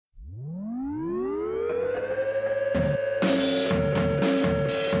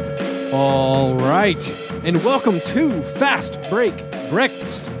All right, and welcome to Fastbreak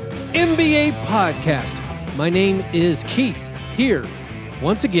Breakfast NBA Podcast. My name is Keith, here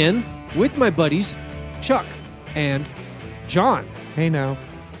once again with my buddies Chuck and John. Hey now.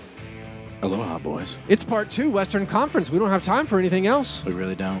 Aloha, boys. It's part 2, Western Conference. We don't have time for anything else. We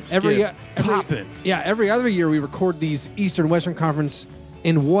really don't. Every other year we record these Eastern Western Conference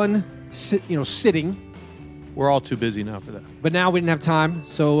in one sitting. We're all too busy now for that. But now we didn't have time,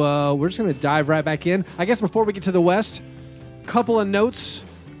 so we're just going to dive right back in. I guess before we get to the West, couple of notes,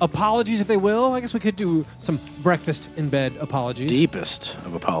 apologies if they will. I guess we could do some breakfast in bed apologies. Deepest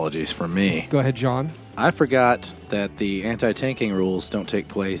of apologies from me. Go ahead, John. I forgot that the anti-tanking rules don't take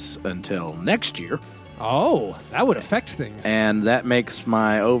place until next year. Oh, that would affect things. And that makes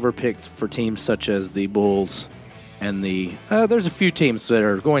my overpicked for teams such as the Bulls and there's a few teams that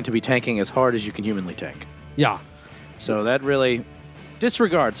are going to be tanking as hard as you can humanly tank. Yeah. So that really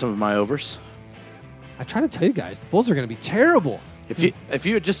disregards some of my overs. I try to tell you guys, the Bulls are going to be terrible. If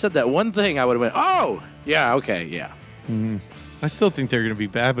you had just said that one thing, I would have went, oh, yeah, okay, yeah. Mm-hmm. I still think they're going to be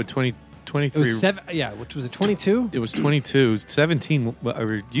bad, but 23. It was which was it, 22? It was 22. 17.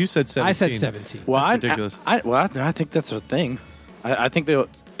 You said 17. I said 17. Well, that's ridiculous. I think that's a thing. I think that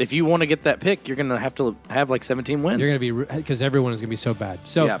if you want to get that pick, you're going to have like 17 wins. You're going to be, because everyone is going to be so bad.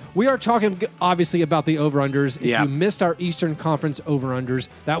 So yeah. We are talking, obviously, about the over-unders. If Yeah. you missed our Eastern Conference over-unders,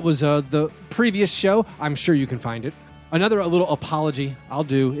 that was the previous show. I'm sure you can find it. Another little apology I'll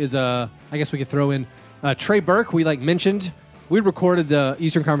do is, I guess we could throw in Trey Burke. We mentioned, we recorded the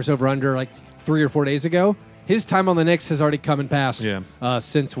Eastern Conference over-under 3 or 4 days ago. His time on the Knicks has already come and passed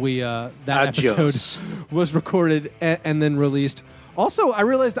since that episode was recorded and then released. Also, I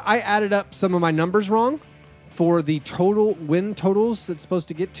realized I added up some of my numbers wrong for the total win totals that's supposed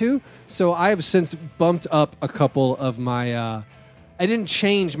to get to. So I have since bumped up a couple of my... I didn't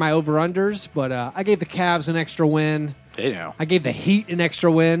change my over-unders, but I gave the Cavs an extra win. They know. I gave the Heat an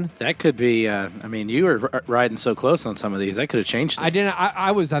extra win. That could be... you were riding so close on some of these. That could have changed things. I didn't.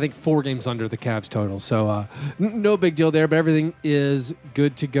 I was, I think, 4 games under the Cavs total. So no big deal there, but everything is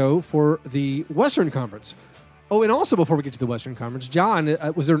good to go for the Western Conference. Oh, and also before we get to the Western Conference, John,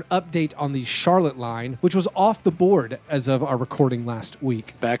 was there an update on the Charlotte line, which was off the board as of our recording last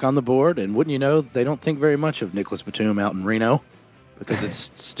week? Back on the board, and wouldn't you know, they don't think very much of Nicholas Batum out in Reno because it's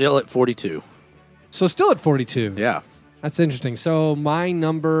still at 42. So still at 42. Yeah. That's interesting. So my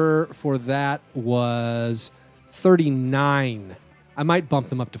number for that was 39. I might bump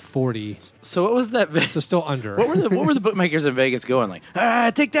them up to 40. So what was that? So still under. What were the bookmakers in Vegas going like?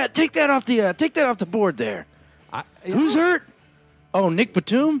 Take that off the board there. Who's hurt? Oh, Nick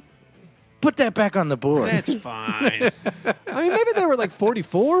Batum? Put that back on the board. That's fine. I mean, maybe they were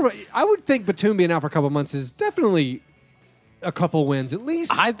 44. I would think Batum being out for a couple months is definitely a couple wins at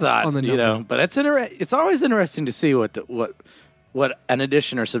least. I thought, on the but it's always interesting to see what an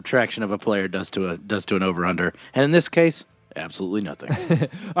addition or subtraction of a player does to an over-under. And in this case, absolutely nothing.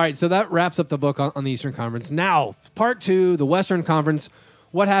 All right, so that wraps up the book on the Eastern Conference. Now, part 2, the Western Conference.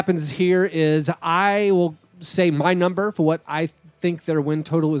 What happens here is I will say my number for what I think their win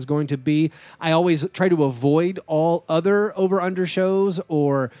total is going to be. I always try to avoid all other over-under shows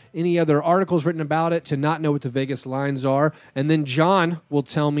or any other articles written about it to not know what the Vegas lines are. And then John will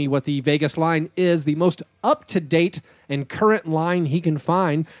tell me what the Vegas line is, the most up-to-date and current line he can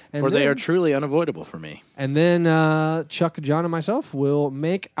find. And they are truly unavoidable for me. And then Chuck, John, and myself will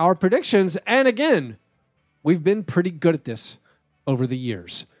make our predictions. And again, we've been pretty good at this over the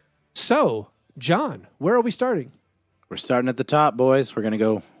years. So, John, where are we starting? We're starting at the top, boys. We're going to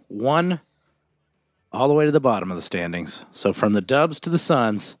go 1 all the way to the bottom of the standings. So from the Dubs to the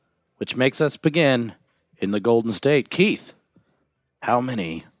Suns, which makes us begin in the Golden State. Keith, how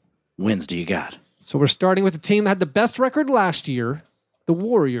many wins do you got? So we're starting with the team that had the best record last year, the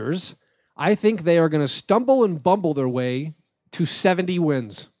Warriors. I think they are going to stumble and bumble their way to 70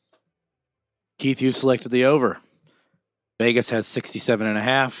 wins. Keith, you've selected the over. Vegas has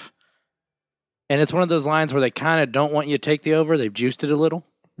 67.5. And it's one of those lines where they kind of don't want you to take the over. They've juiced it a little.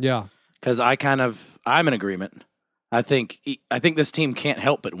 Yeah. Because I'm in agreement. I think this team can't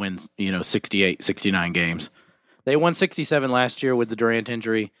help but win, 68, 69 games. They won 67 last year with the Durant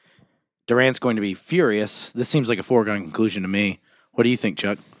injury. Durant's going to be furious. This seems like a foregone conclusion to me. What do you think,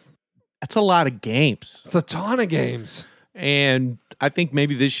 Chuck? That's a lot of games. It's a ton of games. And I think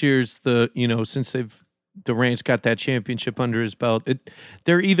maybe this year's since Durant's got that championship under his belt,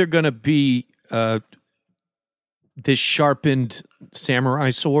 they're either going to be this sharpened samurai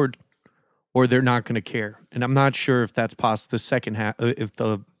sword, or they're not going to care. And I'm not sure if that's possible. The second half, if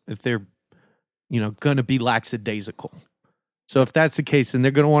they're going to be lackadaisical. So if that's the case, then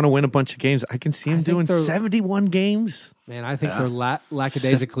they're going to want to win a bunch of games. I can see them doing they're- 71 games. Man, I think they're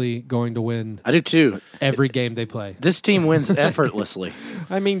lackadaisically going to win I do too. every game they play. This team wins effortlessly.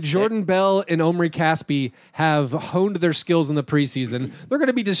 I mean, Jordan Bell and Omri Caspi have honed their skills in the preseason. They're going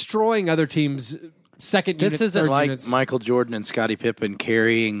to be destroying other teams' second units, This isn't third like units. Michael Jordan and Scottie Pippen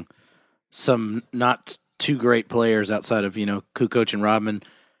carrying some not too great players outside of, Kukoc and Rodman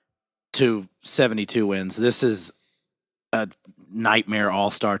to 72 wins. This is a nightmare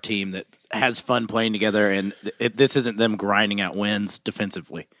all-star team that has fun playing together, and this isn't them grinding out wins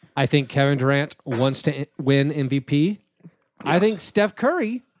defensively. I think Kevin Durant wants to win MVP. I think Steph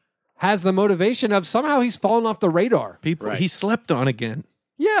Curry has the motivation of somehow he's fallen off the radar. He slept on again.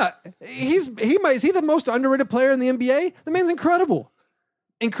 Yeah, is he the most underrated player in the NBA? The man's incredible.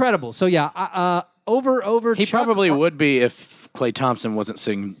 So yeah, over He Chuck, probably would be if Klay Thompson wasn't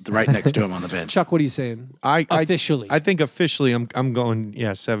sitting right next to him on the bench. Chuck, what are you saying? Officially. I think officially I'm going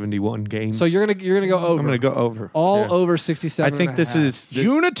 71 games. So you're gonna go over. I'm going to go over. Over 67. I think this is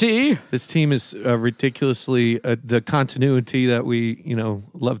Unity. This team is ridiculously the continuity that we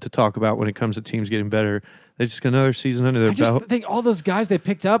love to talk about when it comes to teams getting better. They just got another season under their I just belt. think all those guys they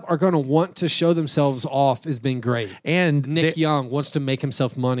picked up are going to want to show themselves off as being great. And Nick Young wants to make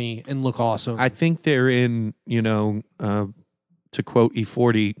himself money and look awesome. I think they're in, to quote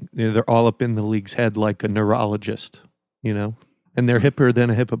E40, they're all up in the league's head like a neurologist, and they're hipper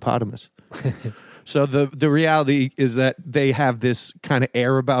than a hippopotamus. So the reality is that they have this kind of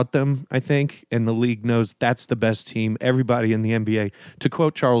air about them, I think, and the league knows that's the best team. Everybody in the NBA, to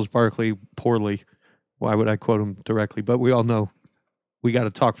quote Charles Barkley poorly, why would I quote him directly? But we all know we got to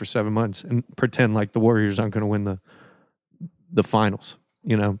talk for 7 months and pretend like the Warriors aren't going to win the finals,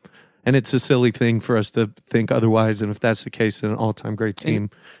 And it's a silly thing for us to think otherwise. And if that's the case, then an all-time great team,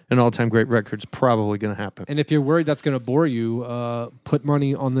 an all-time great record's probably going to happen. And if you're worried that's going to bore you, put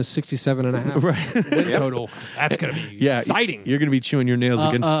money on the 67.5 win total. That's going to be exciting. You're going to be chewing your nails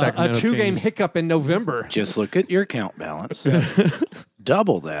against Sacramento a 2-game Kings. hiccup in November. Just look at your account balance.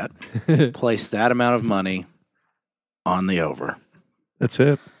 Double that. Place that amount of money on the over. That's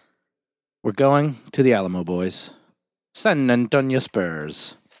it. We're going to the Alamo boys. San Antonio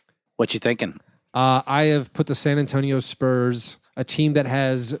Spurs. What you thinking? I have put the San Antonio Spurs, a team that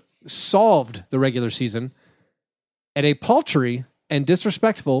has solved the regular season, at a paltry and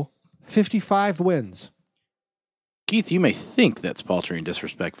disrespectful 55 wins. Keith, you may think that's paltry and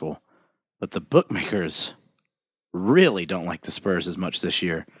disrespectful, but the bookmakers really don't like the Spurs as much this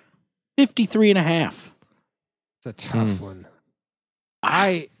year. 53.5. It's a tough one.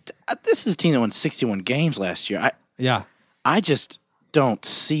 This is a team that won 61 games last year. I just don't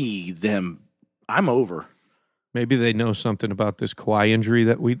see them. I'm over. Maybe they know something about this Kawhi injury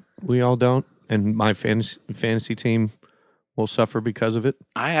that we all don't, and my fantasy team will suffer because of it.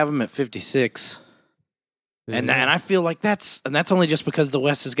 I have them at 56. And I feel like that's only just because the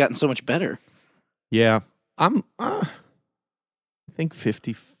West has gotten so much better. Yeah. I think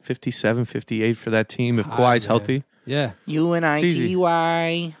 50, 57, 58 for that team if Kawhi's healthy. Yeah.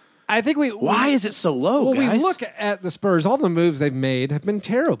 UNITY. I think Why is it so low, guys? we look at the Spurs, all the moves they've made have been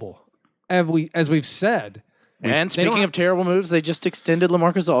terrible, as we've said. And speaking of terrible moves, they just extended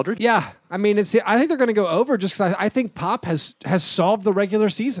LaMarcus Aldridge. Yeah, I mean, I think they're going to go over just because I think Pop has solved the regular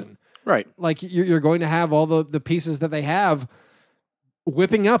season. Right. Like, you're going to have all the pieces that they have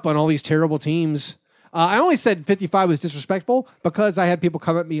whipping up on all these terrible teams. I only said 55 was disrespectful because I had people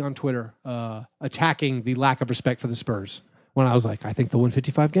come at me on Twitter attacking the lack of respect for the Spurs. When I was like, I think they'll win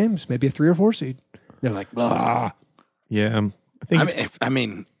 55 games, maybe a 3 or 4 seed. They're like, blah. Yeah. I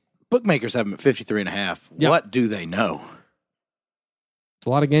mean, bookmakers have them at 53.5. Yeah. What do they know? It's a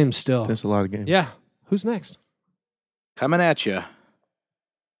lot of games still. That's a lot of games. Yeah. Who's next? Coming at you,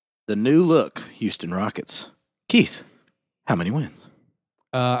 the new look Houston Rockets. Keith, how many wins?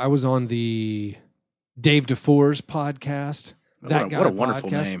 I was on the Dave DeFore's podcast. What a wonderful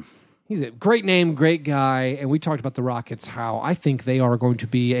name. He's a great name, great guy. And we talked about the Rockets, how I think they are going to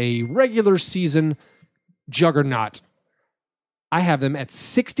be a regular season juggernaut. I have them at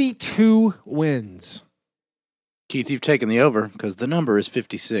 62 wins. Keith, you've taken the over because the number is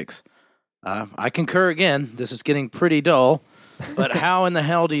 56. I concur again. This is getting pretty dull. But how in the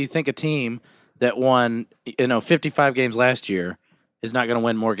hell do you think a team that won 55 games last year is not going to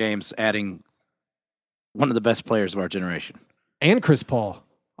win more games, adding one of the best players of our generation? And Chris Paul.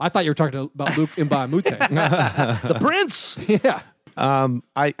 I thought you were talking about Luke Mbamute. The Prince. Yeah.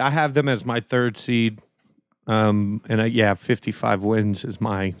 I have them as my 3rd seed. 55 wins is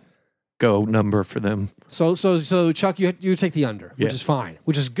my go number for them. So Chuck, you take the under, which is fine,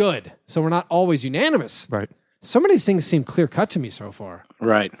 which is good. So we're not always unanimous. Right. So many things seem clear cut to me so far.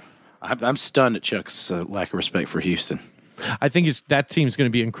 Right. I'm stunned at Chuck's lack of respect for Houston. I think that team's going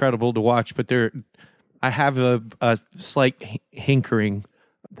to be incredible to watch, but I have a slight hankering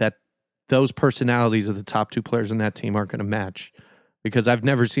that those personalities of the top two players in that team aren't going to match, because I've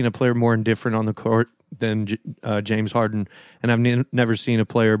never seen a player more indifferent on the court than James Harden, and I've never seen a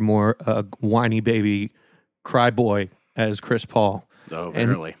player more whiny baby cry boy as Chris Paul. Oh,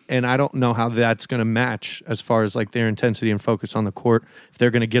 really? And I don't know how that's going to match as far as like their intensity and focus on the court, if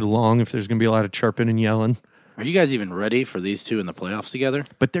they're going to get along, if there's going to be a lot of chirping and yelling. Are you guys even ready for these two in the playoffs together?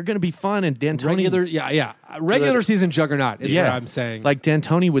 But they're going to be fun, and D'Antoni... Regular season juggernaut is what I'm saying. Like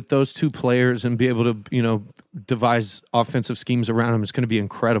D'Antoni with those two players and be able to, devise offensive schemes around them is going to be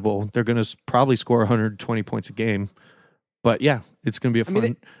incredible. They're going to probably score 120 points a game. But yeah, it's going to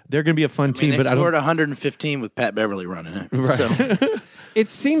be they're going to be a fun team. They scored 115 with Pat Beverly running it. Right. So. It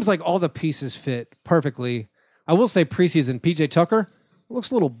seems like all the pieces fit perfectly. I will say preseason, PJ Tucker looks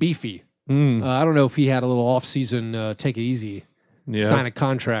a little beefy. I don't know if he had a little off-season take it easy, sign a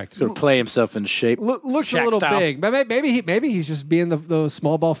contract. He's going to play himself into shape. Looks Shaq a little style. big. But maybe he's just being the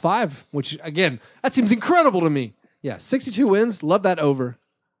small ball 5, which, again, that seems incredible to me. Yeah, 62 wins. Love that over.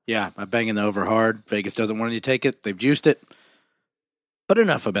 Yeah, I'm banging the over hard. Vegas doesn't want you to take it. They've juiced it. But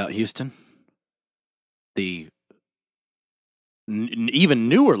enough about Houston. The even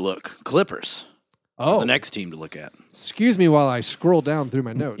newer look Clippers. Oh, the next team to look at. Excuse me while I scroll down through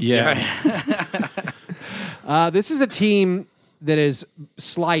my notes. Yeah. This is a team that is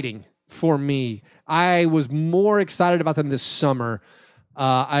sliding for me. I was more excited about them this summer.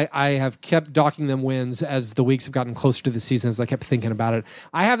 I have kept docking them wins as the weeks have gotten closer to the season, as I kept thinking about it.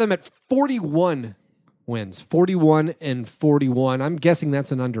 I have them at 41 wins, 41-41. I'm guessing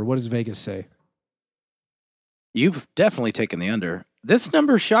that's an under. What does Vegas say? You've definitely taken the under. This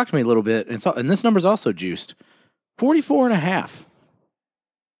number shocked me a little bit, and this number's also juiced. 44.5.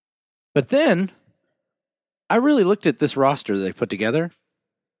 But then, I really looked at this roster that they put together,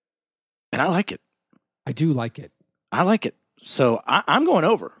 and I like it. I do like it. I like it. So I'm going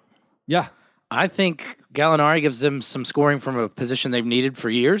over. Yeah. I think Gallinari gives them some scoring from a position they've needed for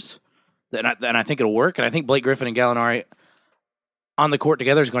years, and I think it'll work. And I think Blake Griffin and Gallinari on the court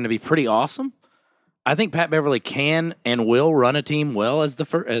together is going to be pretty awesome. I think Pat Beverly can and will run a team well as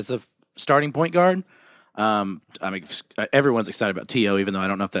a starting point guard. Everyone's excited about T.O., even though I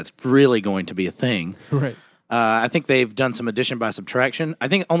don't know if that's really going to be a thing. Right. I think they've done some addition by subtraction. I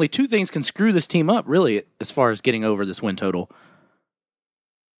think only two things can screw this team up, really, as far as getting over this win total.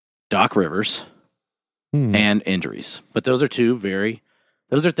 Doc Rivers and injuries. But those are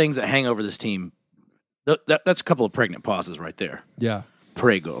those are things that hang over this team. That's a couple of pregnant pauses right there. Yeah.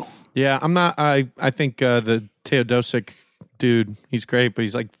 Prego. Yeah, I'm not. I think the Teodosic dude, he's great, but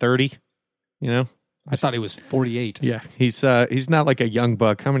he's like 30. I thought he was 48. Yeah, he's not like a young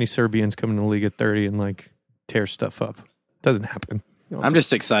buck. How many Serbians come in the league at 30 and like tear stuff up? Doesn't happen. I'm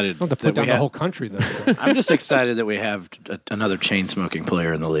just excited. Don't have to put down the whole country, though. I'm just excited that we have another chain-smoking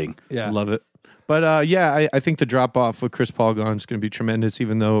player in the league. Yeah, love it. But I think the drop off with Chris Paul gone is going to be tremendous.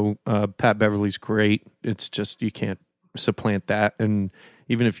 Even though Pat Beverly's great, it's just you can't supplant that. And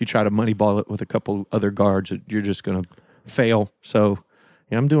even if you try to moneyball it with a couple other guards, you're just going to fail. So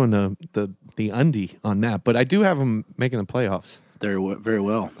yeah, I'm doing the undie on that. But I do have them making the playoffs. They're very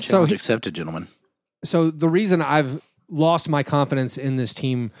well. Challenge accepted, gentlemen. So the reason I've lost my confidence in this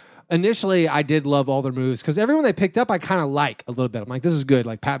team, initially I did love all their moves because everyone they picked up I kind of like a little bit. I'm like, this is good.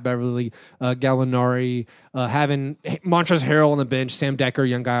 Like Pat Beverly, Gallinari, having Montrezl Harrell on the bench, Sam Decker,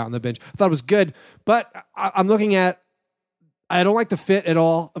 young guy on the bench. I thought it was good. But I'm looking at, I don't like the fit at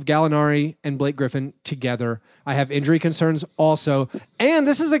all of Gallinari and Blake Griffin together. I have injury concerns also. And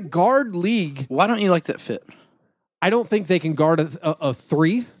this is a guard league. Why don't you like that fit? I don't think they can guard a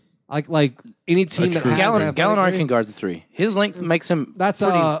three. Like any team that has Gallinari can guard the three. His length makes him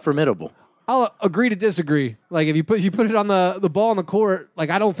pretty formidable. I'll agree to disagree. Like if you put it on the ball on the court, like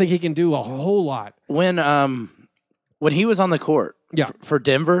I don't think he can do a whole lot. When he was on the court for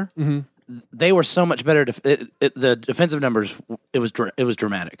Denver, they were so much better. The defensive numbers, it was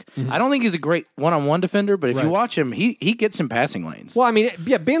dramatic. I don't think he's a great one-on-one defender, but if you watch him, he gets in passing lanes. Well, I mean,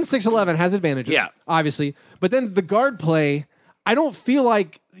 being 6'11" has advantages, obviously. But then the guard play, I don't feel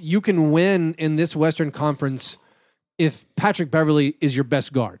like you can win in this Western Conference if Patrick Beverly is your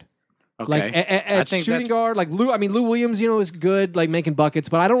best guard. Okay. Like at shooting guard, like Lou Williams, is good, like making buckets,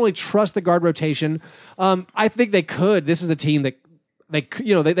 but I don't really trust the guard rotation. I think they could. This is a team that they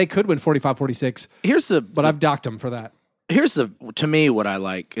could win 45-46. But I've docked them for that. To me, what I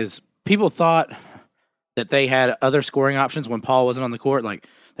like is people thought that they had other scoring options when Paul wasn't on the court. Like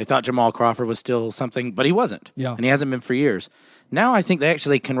They thought Jamal Crawford was still something, but he wasn't. Yeah. And he hasn't been for years. Now I think they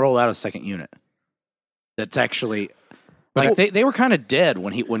actually can roll out a second unit. That's actually like they were kind of dead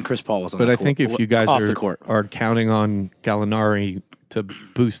when Chris Paul was on the court. But I think if you guys off the court. are counting on Gallinari to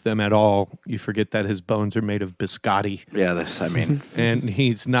boost them at all, you forget that his bones are made of biscotti. Yeah, and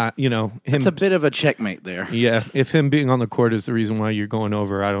he's not, it's a bit of a checkmate there. Yeah, if him being on the court is the reason why you're going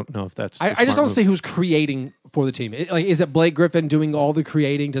over, I don't know if that's I just don't see who's creating for the team. Is it Blake Griffin doing all the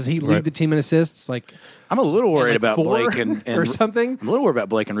creating? Does he lead the team in assists? Like, I'm a little worried about 4 Blake and or something. I'm a little worried about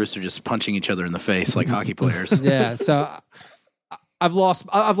Blake and Rooster just punching each other in the face like hockey players. Yeah, so I've lost.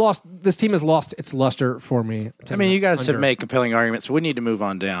 This team has lost its luster for me. I mean, you guys have made compelling arguments. We need to move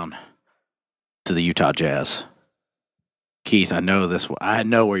on down to the Utah Jazz. Keith, I know this. I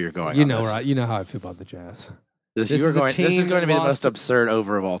know where you're going. You know, right? You know how I feel about the Jazz. This is going to be the most absurd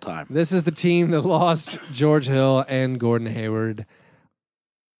over of all time. This is the team that lost George Hill and Gordon Hayward.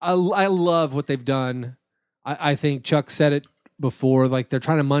 I love what they've done. I think Chuck said it before. Like, they're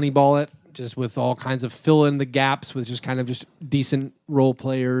trying to moneyball it, just with all kinds of fill in the gaps with just kind of just decent role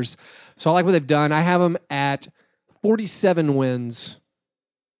players. So I like what they've done. I have them at 47 wins.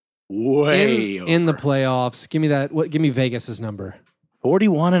 Way in the playoffs. Give me that. Give me Vegas's number.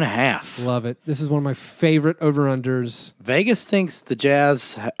 41.5. Love it. This is one of my favorite over-unders. Vegas thinks the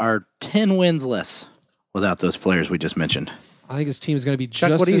Jazz are 10 wins less without those players we just mentioned. I think his team is going to be Chuck,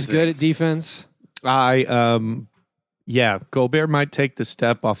 just as good at defense. Yeah, Gobert might take the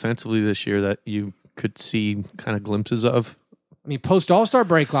step offensively this year that you could see kind of glimpses of. I mean, post All-Star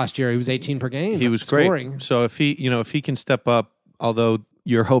break last year, he was 18 per game. He was scoring. Great. So if he can step up, although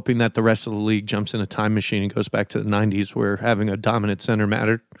you're hoping that the rest of the league jumps in a time machine and goes back to the 90s where having a dominant center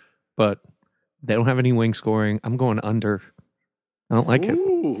mattered, but they don't have any wing scoring. I'm going under. I don't like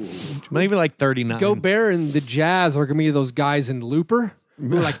it. Maybe like 39. Gobert and the Jazz are going to be those guys in Looper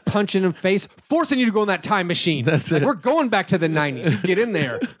who are like punching in face, forcing you to go in that time machine. That's like, it. We're going back to the 90s. You get in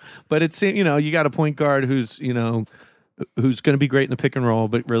there. But it's, you got a point guard who's going to be great in the pick and roll,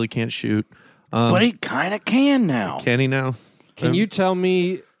 but really can't shoot. But he kind of can now. Can he now? Can you tell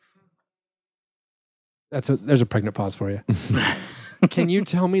me? There's a pregnant pause for you. Can you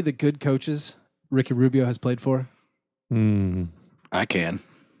tell me the good coaches Ricky Rubio has played for? I can.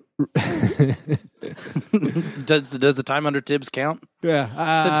 Does the time under Tibbs count? Yeah.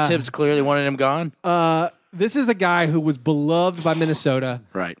 Since Tibbs clearly wanted him gone? This is a guy who was beloved by Minnesota.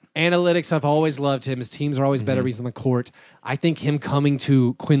 Right. Analytics have always loved him. His teams are always better. He's on the court. I think him coming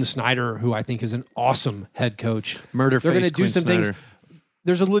to Quinn Snyder, who I think is an awesome head coach. They're going to do some Snyder. things.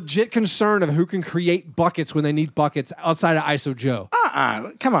 There's a legit concern of who can create buckets when they need buckets outside of ISO Joe.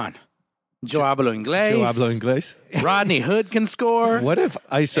 Come on. Joe Hablo Inglés. Rodney Hood can score. What if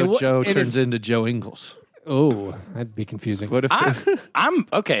ISO Joe turns into Joe Ingles? Oh, that'd be confusing. What if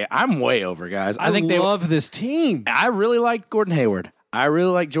I'm way over, guys. I think they love this team. I really like Gordon Hayward. I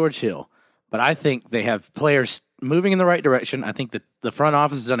really like George Hill. But I think they have players moving in the right direction. I think that the front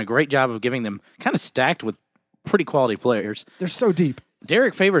office has done a great job of giving them kind of stacked with pretty quality players. They're so deep.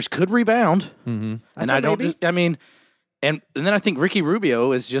 Derek Favors could rebound. Mm-hmm. And I don't maybe. And then I think Ricky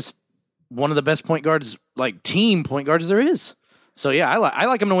Rubio is just one of the best point guards, like team point guards there is. So yeah, I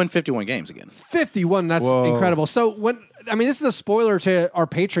like him to win 51 games again. 51, that's incredible. So this is a spoiler to our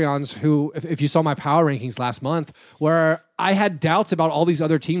Patreons who, if you saw my power rankings last month, where I had doubts about all these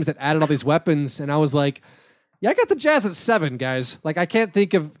other teams that added all these weapons, and I was like, yeah, I got the Jazz at 7, guys. Like, I can't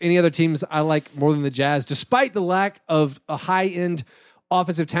think of any other teams I like more than the Jazz, despite the lack of a high-end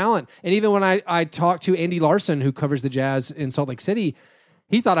offensive talent. And even when I talked to Andy Larson, who covers the Jazz in Salt Lake City,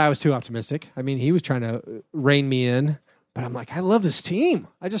 he thought I was too optimistic. I mean, he was trying to rein me in. But I'm like, I love this team.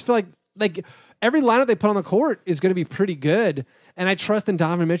 I just feel like every lineup they put on the court is going to be pretty good. And I trust in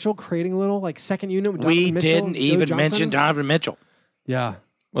Donovan Mitchell creating a little like second unit with Donovan Mitchell. We didn't even mention Donovan Mitchell. Yeah.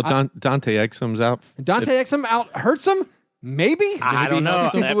 Well, Dante Exum's out. Dante Exum out hurts him? Maybe? I don't know.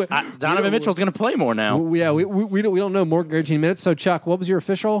 Donovan Mitchell's going to play more now. We don't know more guaranteed minutes. So, Chuck, what was your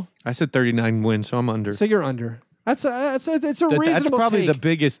official? I said 39 wins, so I'm under. So you're under. It's a reasonable That's probably take. the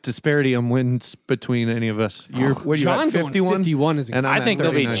biggest disparity on wins between any of us. What are you at, 51? 51 is and I think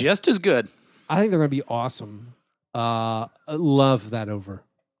they'll be just as good. I think they're going to be awesome. Love that over.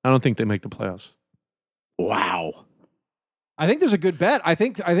 I don't think they make the playoffs. Wow. I think there's a good bet. I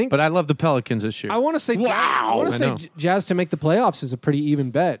think. But I love the Pelicans this year. I want to say. Wow. I want to say Jazz to make the playoffs is a pretty even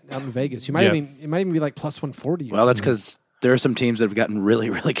bet out in Vegas. It might even be like plus 140. Well, that's because there are some teams that have gotten really,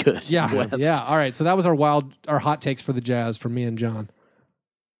 really good. Yeah, yeah. All right. So that was our hot takes for the Jazz for me and John.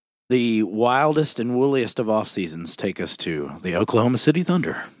 The wildest and wooliest of off seasons take us to the Oklahoma City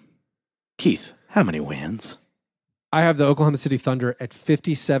Thunder. Keith, how many wins? I have the Oklahoma City Thunder at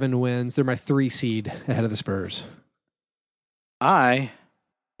 57 wins. They're my 3 seed ahead of the Spurs. I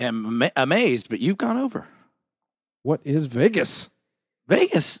am amazed, but you've gone over. What is Vegas?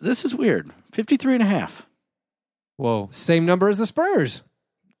 Vegas, this is weird. 53.5. Whoa. Same number as the Spurs.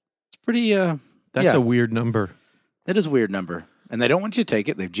 It's pretty, That's a weird number. It is a weird number. And they don't want you to take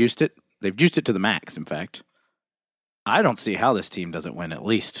it. They've juiced it. They've juiced it to the max, in fact. I don't see how this team doesn't win at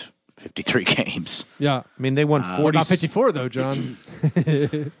least 53 games. Yeah. I mean, they won 40. About 54, though, John.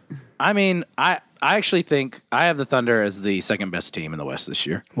 I mean, I actually think I have the Thunder as the second best team in the West this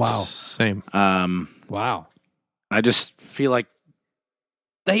year. Wow. Same. Wow. I just feel like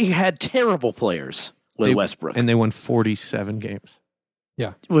they had terrible players with Westbrook. And they won 47 games.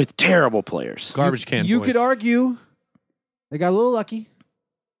 Yeah. With terrible players. Garbage can You boys. could argue they got a little lucky.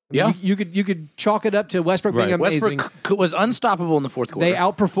 Yeah. You could chalk it up to Westbrook being amazing. Westbrook was unstoppable in the fourth quarter. They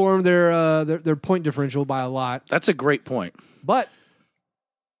outperformed their point differential by a lot. That's a great point. But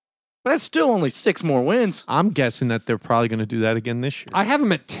that's still only 6 more wins. I'm guessing that they're probably going to do that again this year. I have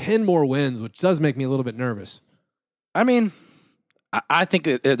them at 10 more wins, which does make me a little bit nervous. I mean, I think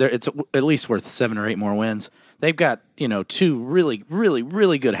it's at least worth 7 or 8 more wins. They've got 2 really, really,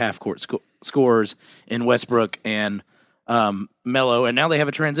 really good half-court scorers in Westbrook and Melo, and now they have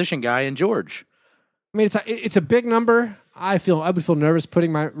a transition guy in George. I mean, it's a big number. I would feel nervous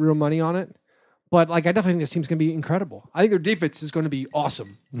putting my real money on it, but I definitely think this team's going to be incredible. I think their defense is going to be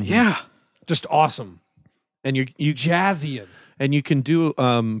awesome. Mm-hmm. Yeah, just awesome. And you jazzy, and you can do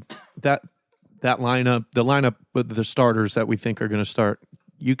that lineup, the lineup with the starters that we think are going to start.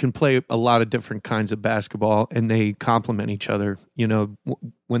 You can play a lot of different kinds of basketball, and they complement each other.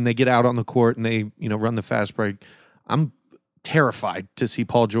 When they get out on the court and they run the fast break, I'm terrified to see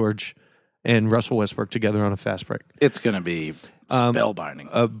Paul George and Russell Westbrook together on a fast break. It's going to be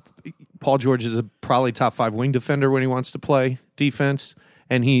spellbinding. Paul George is a probably top 5 wing defender when he wants to play defense,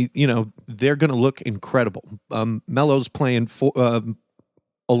 and they're going to look incredible. Melo's playing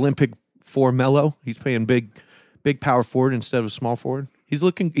Olympic for Melo. He's playing big power forward instead of small forward. He's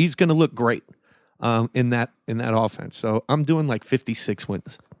going to look great in that offense. So I'm doing like 56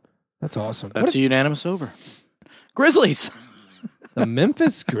 wins. That's awesome. That's a unanimous over. Grizzlies. The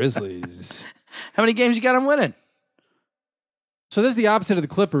Memphis Grizzlies. How many games you got them winning? So this is the opposite of the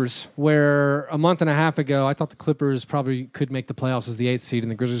Clippers, where a month and a half ago, I thought the Clippers probably could make the playoffs as the 8th seed,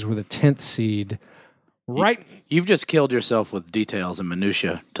 and the Grizzlies were the 10th seed. Right. You've just killed yourself with details and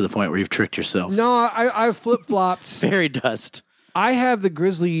minutia to the point where you've tricked yourself. No, I flip-flopped. Fairy dust. I have the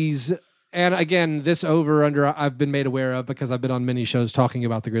Grizzlies, and again, this over-under I've been made aware of because I've been on many shows talking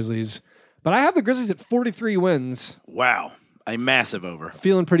about the Grizzlies. But I have the Grizzlies at 43 wins. Wow. A massive over.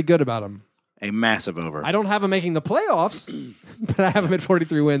 Feeling pretty good about them. A massive over. I don't have them making the playoffs, but I have them at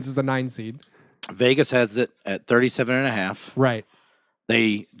 43 wins as the 9 seed. Vegas has it at 37.5. Right.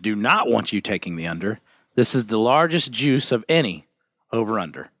 They do not want you taking the under. This is the largest juice of any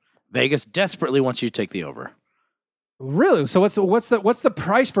over-under. Vegas desperately wants you to take the over. Really? So what's the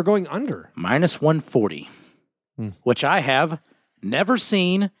price for going under? Minus 140, which I have never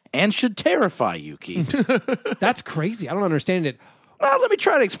seen and should terrify you, Keith. That's crazy. I don't understand it. Well, let me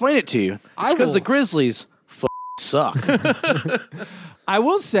try to explain it to you. It's because the Grizzlies suck. I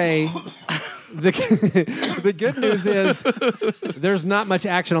will say the good news is there's not much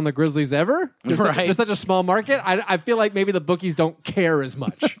action on the Grizzlies ever. There's such a small market. I feel like maybe the bookies don't care as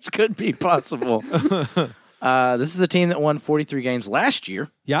much. It could be possible. This is a team that won 43 games last year.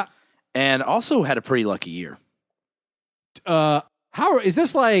 Yeah. And also had a pretty lucky year. How is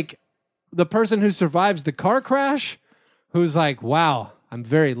this like the person who survives the car crash who's like, wow, I'm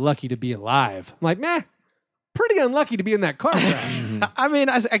very lucky to be alive. I'm like, meh, pretty unlucky to be in that car crash. I mean,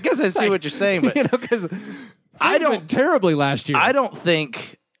 I guess I see what you're saying, but because I went terribly last year. I don't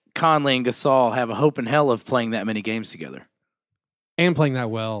think Conley and Gasol have a hope in hell of playing that many games together. And playing that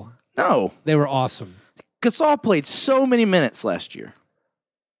well. No. They were awesome. Gasol played so many minutes last year.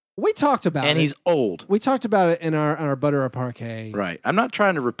 We talked about it. And he's old. We talked about it in our Butter or Parquet. Right. I'm not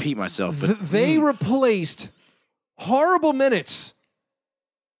trying to repeat myself, but they replaced horrible minutes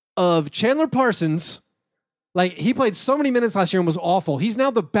of Chandler Parsons. Like, he played so many minutes last year and was awful. He's now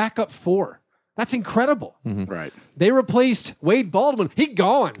the backup 4. That's incredible. Mm-hmm. Right. They replaced Wade Baldwin. He's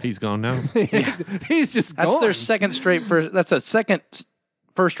gone. He's gone now. He's just gone. That's their second straight first. That's a second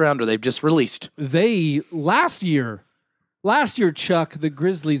first rounder they've just released. They last year, Chuck, the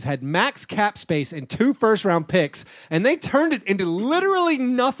Grizzlies had max cap space and 2 first-round picks, and they turned it into literally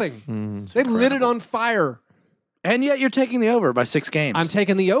nothing. They lit it on fire. And yet you're taking the over by 6 games. I'm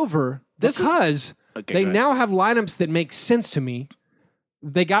taking the over because they now have lineups that make sense to me.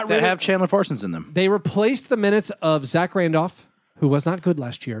 They got rid that of have Chandler Parsons in them. They replaced the minutes of Zach Randolph, who was not good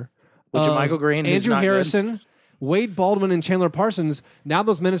last year, With of Michael Green, who's Andrew not good. Harrison, Wade Baldwin, and Chandler Parsons. Now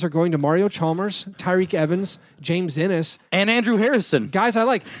those minutes are going to Mario Chalmers, Tyreek Evans, James Ennis, And Andrew Harrison. guys I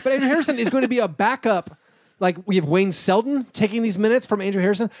like. But Andrew Harrison is going to be a backup. Like we have Wayne Selden taking these minutes from Andrew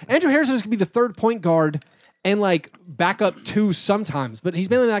Harrison. Andrew Harrison is going to be the third point guard and like backup two sometimes, but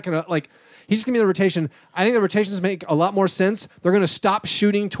he's mainly not going to like. He's just going to be in the rotation. I think the rotations make a lot more sense. They're going to stop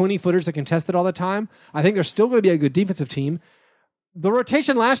shooting 20-footers that contest it all the time. I think they're still going to be a good defensive team. The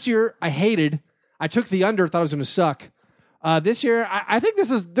rotation last year, I hated. I took the under, thought it was going to suck. This year, I think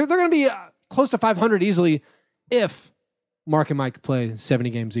they're going to be close to 500 easily if Mark and Mike play 70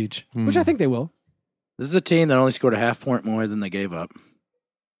 games each, which I think they will. This is a team that only scored a half point more than they gave up.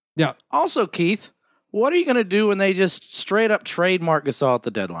 Yeah. Also, Keith, what are you going to do when they just straight up trade Marc Gasol at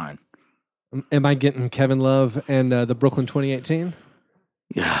the deadline? Am I getting Kevin Love and the Brooklyn 2018?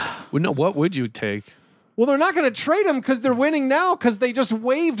 Yeah. Well, no, what would you take? Well, they're not going to trade them because they're winning now because they just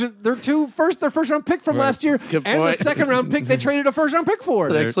waived their first round pick from last year That's a good and point. the second round pick they traded a first round pick for.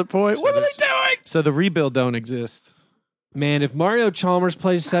 That's an excellent point. What are they doing? So the rebuild don't exist. Man, if Mario Chalmers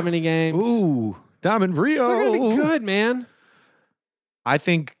plays 70 games, Ooh, Diamond Rio. they're going to be good, man. I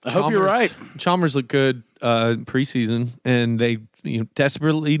think I hope you're right. Chalmers looked good preseason, and they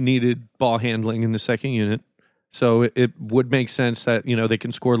desperately needed ball handling in the second unit. So it would make sense that they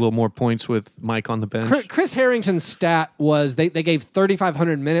can score a little more points with Mike on the bench. Chris Harrington's stat was they gave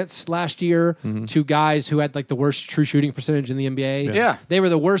 3,500 minutes last year to guys who had like the worst true shooting percentage in the NBA. Yeah. They were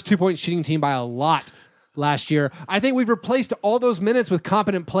the worst 2-point shooting team by a lot last year. I think we've replaced all those minutes with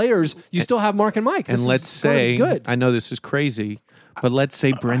competent players. You still have Mark and Mike. And let's say, good. I know this is crazy, but let's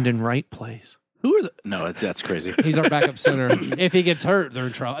say Brendan Wright plays. Who are the? No, that's crazy. He's our backup center. If he gets hurt, they're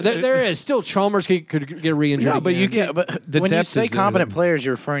in trouble. There is still Chalmers could get re-injured. No, but you again. get But the when you depth say is there. competent players,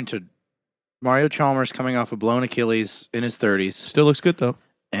 you're referring to Mario Chalmers coming off a blown Achilles in his 30s Still looks good though.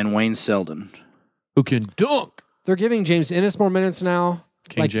 and Wayne Selden. Who can dunk? They're giving James Ennis more minutes now.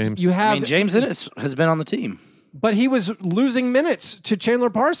 King James. You have, I mean, James Ennis has been on the team. but he was losing minutes to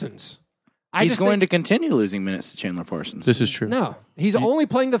Chandler Parsons. He's going to continue losing minutes to Chandler Parsons. This is true. No, he's only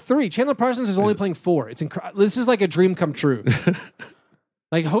playing the 3. Chandler Parsons is only playing 4. It's This is like a dream come true.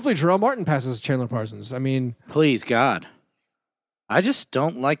 Like hopefully Jerome Martin passes Chandler Parsons. I mean, Please, God. I just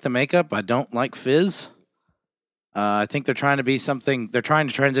don't like the makeup. I don't like Fizz. I think they're trying to be something. They're trying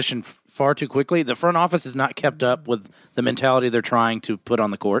to transition far too quickly. The front office has not kept up with the mentality they're trying to put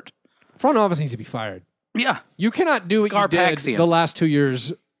on the court. front office needs to be fired. Yeah. You cannot do what you did Garpaxian. the last 2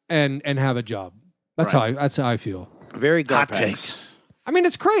 years and have a job. That's Right. how I feel. Very Hot Garpax. takes. I mean,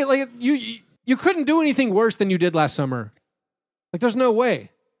 it's great. Like you couldn't do anything worse than you did last summer. Like there's no way.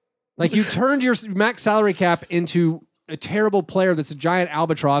 Like you turned your max salary cap into a terrible player that's a giant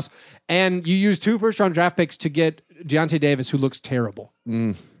albatross, and you used 2 first-round draft picks to get Deontay Davis, who looks terrible.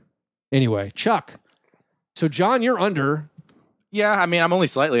 Anyway, Chuck. So John, you're under. Yeah, I mean, I'm only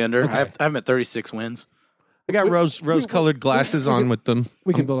slightly under. Okay. I'm at 36 wins. I got rose-colored glasses on with them.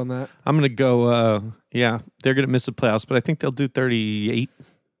 We can build on that. I'm going to go, they're going to miss the playoffs, but I think they'll do 38.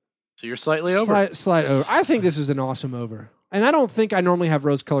 So you're slightly over. Slight over. I think this is an awesome over. And I don't think I normally have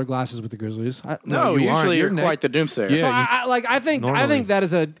rose-colored glasses with the Grizzlies. No, you aren't. usually you're You're quite the doomsayer. Yeah. So I think normally. that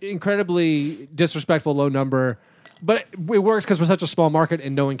is an incredibly disrespectful low number, but it works because we're such a small market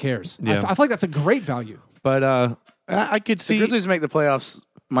and no one cares. Yeah. I feel like that's a great value. But I could If the see. Grizzlies make the playoffs,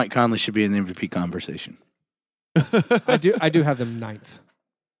 Mike Conley should be in the MVP conversation. I do have them 9th.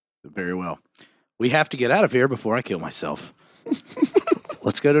 Very well. We have to get out of here before I kill myself.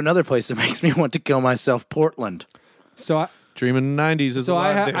 Let's go to another place that makes me want to kill myself, Portland. So Dreaming in the 90s is I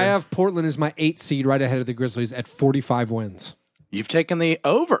alive there. have Portland as my 8th seed, right ahead of the Grizzlies at 45 wins. You've taken the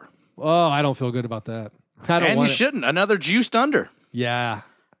over. Oh, I don't feel good about that. I don't And you want it. shouldn't. Another juiced under. Yeah.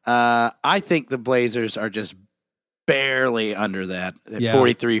 I think the Blazers are just barely under that. At Yeah.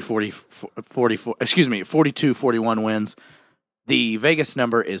 42, 41 wins. The Vegas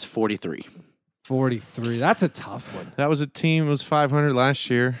number is 43. 43. That's a tough one. That was a team that was 500 last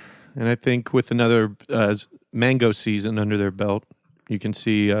year, and I think with another mango season under their belt, you can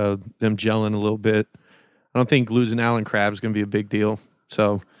see them gelling a little bit. I don't think losing Allen Crabbe is going to be a big deal,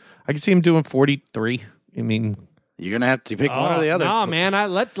 so I can see him doing 43. I mean, You're going to have to pick one or the other. No, man.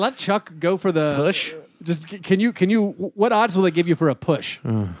 Let Chuck go for the Push. Just can you what odds will they give you for a push?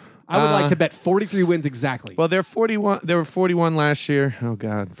 I would like to bet 43 wins exactly. well, they're 41. They were 41 last year. Oh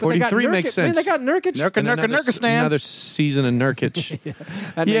God, But they got 43 Nurkic. makes I mean, sense. they got Nurkic. Nurkic, Nurkic, Another season of Nurkic.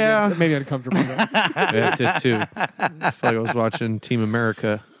 That made me- Yeah. that made me uncomfortable. Yeah, it did too. I feel like I was watching Team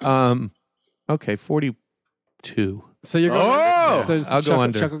America. Okay, 40. 2. So you're going. Oh! So I'll go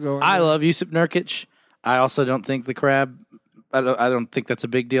under. Chuck will go under. I love Yusuf Nurkic. I also don't think the Crab. I don't think that's a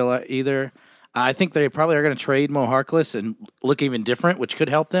big deal either. I think they probably are going to trade Mo Harkless and look even different, which could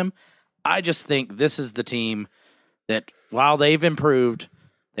help them. I just think this is the team that, while they've improved,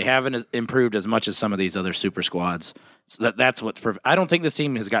 they haven't improved as much as some of these other super squads. So that's what. I don't think this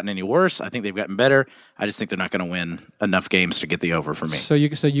team has gotten any worse. I think they've gotten better. I just think they're not going to win enough games to get the over for me. So you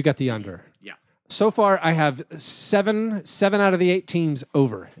got the under. Yeah. So far, I have seven out of the 8 teams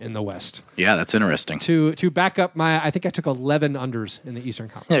over in the West. Yeah, that's interesting. To back up I think I took 11 unders in the Eastern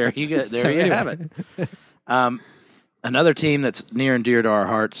Conference. There you go. There you have it. Another team that's near and dear to our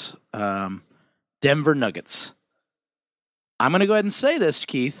hearts, Denver Nuggets. I'm going to go ahead and say this,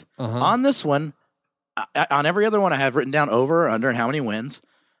 Keith. On this one, on every other one, I have written down over or under and how many wins.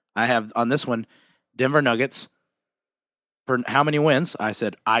 I have on this one, Denver Nuggets. For how many wins? I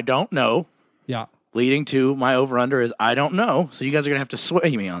said, I don't know. Yeah. Leading to my over-under is I don't know. So you guys are going to have to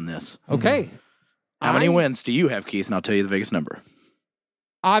sway me on this. Okay. How many wins do you have, Keith? And I'll tell you the Vegas number.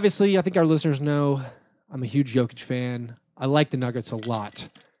 Obviously, I think our listeners know I'm a huge Jokic fan. I like the Nuggets a lot.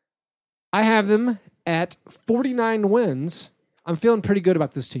 I have them at 49 wins. I'm feeling pretty good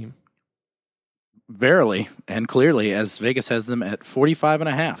about this team. Verily and clearly, as Vegas has them at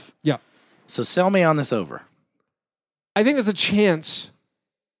 45.5. Yeah. So sell me on this over. I think there's a chance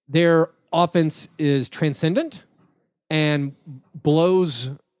their offense is transcendent and blows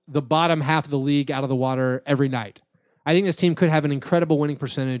the bottom half of the league out of the water every night. I think this team could have an incredible winning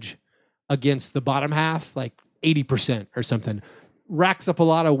percentage against the bottom half, like 80% or something. Racks up a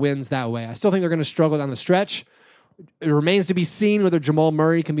lot of wins that way. I still think they're going to struggle down the stretch. It remains to be seen whether Jamal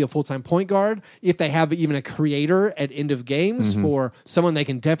Murray can be a full-time point guard, if they have even a creator at end of games for someone they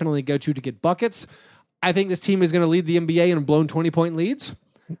can definitely go to get buckets. I think this team is going to lead the NBA in blown 20-point leads.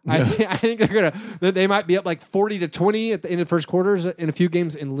 I think they might be up like 40-20 at the end of first quarters in a few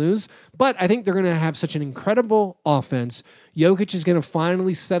games and lose. But I think they're going to have such an incredible offense. Jokic is going to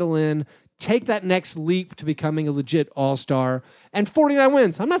finally settle in, take that next leap to becoming a legit all-star, and 49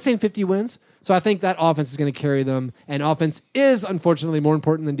 wins. I'm not saying 50 wins. So I think that offense is going to carry them, and offense is unfortunately more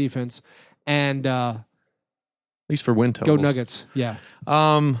important than defense. And At least for win totals. Go Nuggets. Yeah.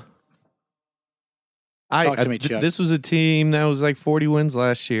 Talk to me, Chuck. This was a team that was like 40 wins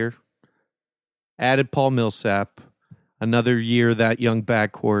last year. Added Paul Millsap. Another year that young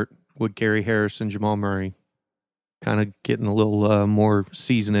backcourt with Gary Harris and Jamal Murray. Kind of getting a little more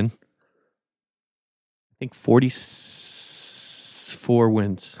seasoning. I think 44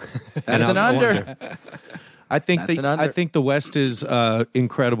 wins. That's an under. I think the West is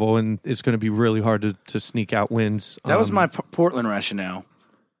incredible, and it's going to be really hard to sneak out wins. That was my Portland rationale.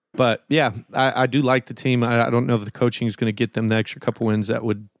 But yeah, I do like the team. I don't know if the coaching is going to get them the extra couple wins that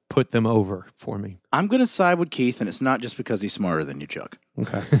would put them over for me. I'm going to side with Keith, and it's not just because he's smarter than you, Chuck.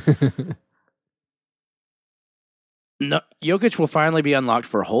 Okay. No, Jokic will finally be unlocked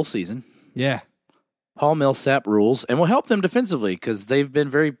for a whole season. Yeah. Paul Millsap rules and will help them defensively because they've been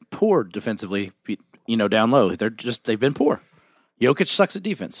very poor defensively, down low. They've been poor. Jokic sucks at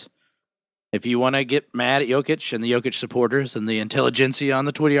defense. If you want to get mad at Jokic and the Jokic supporters and the intelligentsia on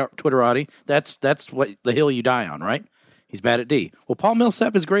the Twitterati, that's what the hill you die on, right? He's bad at D. Well, Paul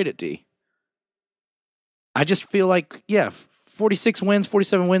Millsap is great at D. I just feel like, 46 wins,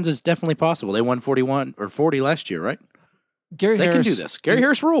 47 wins is definitely possible. They won 41 or 40 last year, right? Gary They Harris can do this. Gary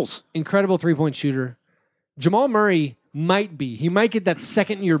Harris rules. Incredible three-point shooter. Jamal Murray might get that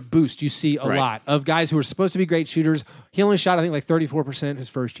second-year boost you see a lot of guys who are supposed to be great shooters. He only shot, I think, like 34% his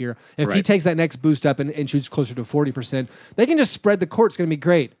first year. If he takes that next boost up and shoots closer to 40%, they can just spread the court. It's going to be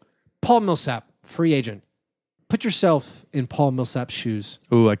great. Paul Millsap, free agent. Put yourself in Paul Millsap's shoes.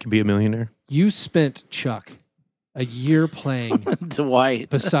 Ooh, I could be a millionaire. You spent, Chuck, a year playing Dwight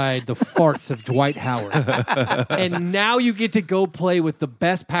beside the farts of Dwight Howard. And now you get to go play with the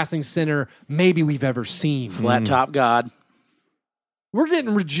best passing center maybe we've ever seen. Flat top god. We're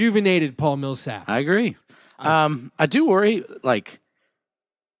getting rejuvenated, Paul Millsap. I agree. I do worry,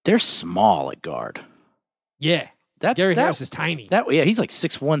 they're small at guard. Yeah. Gary Harris is tiny. He's like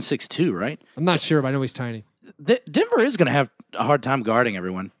 6'1", 6'2", right? I'm not sure, but I know he's tiny. Denver is going to have a hard time guarding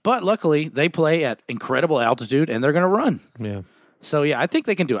everyone, but luckily they play at incredible altitude and they're going to run. Yeah. So I think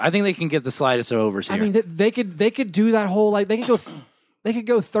they can do it. I think they can get the slightest of overs here. I mean, they could do that whole they could go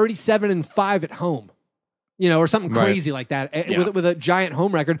 37-5 at home, or something crazy like that with a giant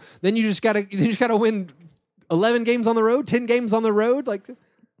home record. Then you just gotta win 11 games on the road, 10 games on the road.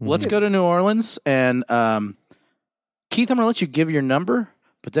 Let's go to New Orleans and Keith. I'm going to let you give your number,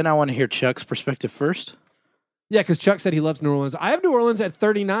 but then I want to hear Chuck's perspective first. Yeah, because Chuck said he loves New Orleans. I have New Orleans at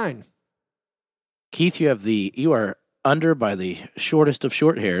 39. Keith, you are under by the shortest of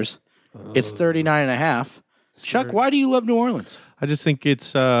short hairs. It's 39.5. Chuck, why do you love New Orleans? I just think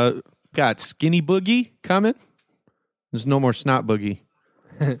it's got skinny boogie coming. There's no more snot boogie.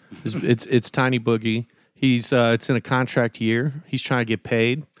 it's tiny boogie. It's in a contract year. He's trying to get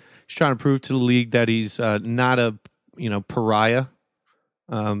paid. He's trying to prove to the league that he's not a pariah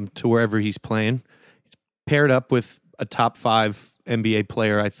to wherever he's playing. He's paired up with a top 5 NBA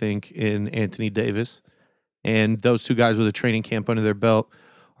player, I think, in Anthony Davis. And those two guys with a training camp under their belt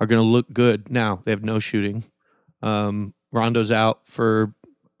are going to look good. Now, they have no shooting. Rondo's out for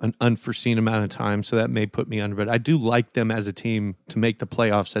an unforeseen amount of time, so that may put me under. But I do like them as a team to make the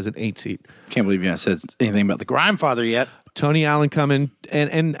playoffs as an 8 seed. Can't believe you haven't said anything about the Grimefather yet. Tony Allen coming,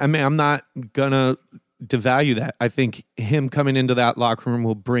 and I mean, I'm not going to devalue that. I think him coming into that locker room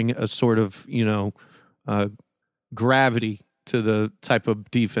will bring a sort of, gravity to the type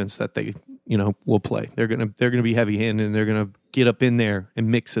of defense that they, will play. They're gonna be heavy-handed, and they're gonna get up in there and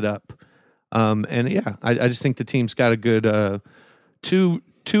mix it up. I just think the team's got a good two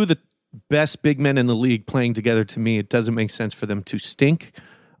of the best big men in the league playing together. To me, it doesn't make sense for them to stink.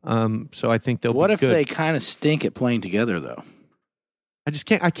 So I think they'll. What be if good. they kind of stink at playing together, though?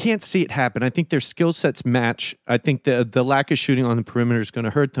 I can't see it happen. I think their skill sets match. I think the lack of shooting on the perimeter is going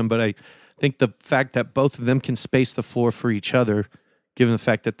to hurt them, but I think the fact that both of them can space the floor for each other, given the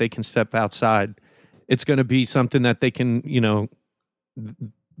fact that they can step outside, it's going to be something that they can,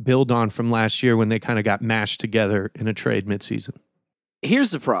 build on from last year when they kind of got mashed together in a trade midseason.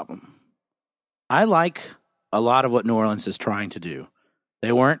 Here's the problem. I like a lot of what New Orleans is trying to do.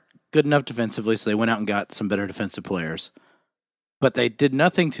 They weren't good enough defensively, so they went out and got some better defensive players. But they did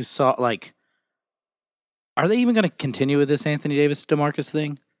nothing to are they even going to continue with this Anthony Davis DeMarcus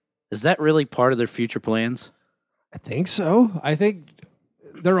thing? Is that really part of their future plans? I think so. I think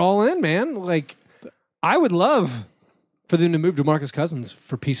they're all in, man. Like, I would love for them to move DeMarcus Cousins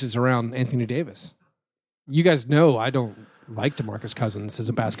for pieces around Anthony Davis. You guys know I don't like DeMarcus Cousins as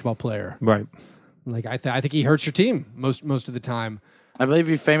a basketball player. Right. Like, I think he hurts your team most of the time. I believe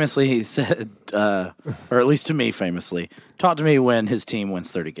he said, or at least to me famously, talk to me when his team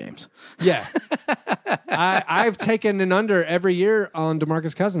wins 30 games. Yeah. I've taken an under every year on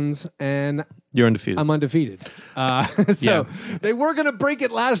DeMarcus Cousins, and you're undefeated. I'm undefeated. They were going to break it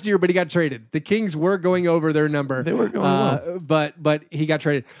last year, but he got traded. The Kings were going over their number. They were going well. But he got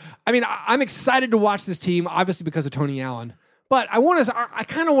traded. I mean, I'm excited to watch this team, obviously because of Tony Allen. But I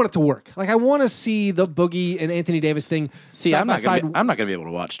kind of want it to work. Like, I want to see the Boogie and Anthony Davis thing. See, I'm not going to be able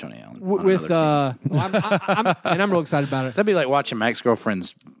to watch Tony Allen I'm real excited about it. That'd be like watching my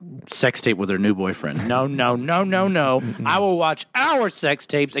ex-girlfriend's sex tape with her new boyfriend. No. I will watch our sex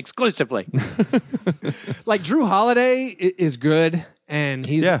tapes exclusively. Like, Drew Holiday is good, and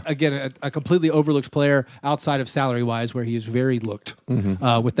he's, again, a completely overlooked player outside of salary-wise, where he is very looked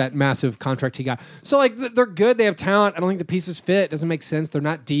with that massive contract he got. So, like, they're good. They have talent. I don't think the pieces fit. It doesn't make sense. They're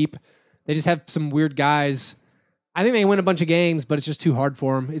not deep. They just have some weird guys. I think they win a bunch of games, but it's just too hard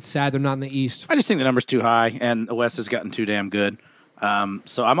for them. It's sad they're not in the East. I just think the number's too high, and the West has gotten too damn good.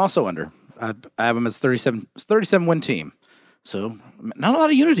 So I'm also under. I have them as 37-win team. So not a lot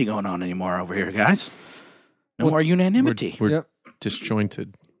of unity going on anymore over here, guys. No more unanimity. We're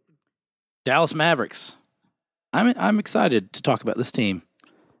disjointed. Dallas Mavericks. I'm excited to talk about this team,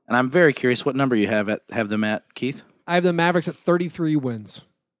 and I'm very curious what number you have them at, Keith. I have the Mavericks at 33 wins.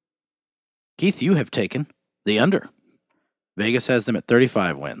 Keith, you have taken the under. Vegas has them at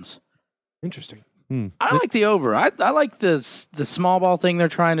 35 wins. Interesting. I like the over. I like the small ball thing they're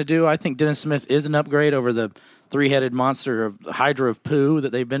trying to do. I think Dennis Smith is an upgrade over the three-headed monster of Hydra of poo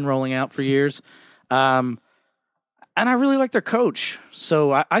that they've been rolling out for years. And I really like their coach.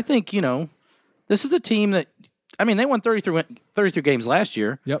 So I think, this is a team that, they won 33 games last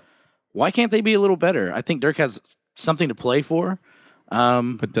year. Yep. Why can't they be a little better? I think Dirk has something to play for.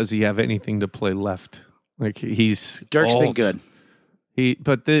 But does he have anything to play left? Like, Dirk's been good.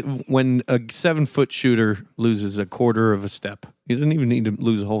 When a 7-foot shooter loses a quarter of a step, he doesn't even need to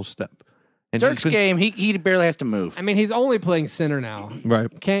lose a whole step. And Dirk's game, he barely has to move. He's only playing center now. Right.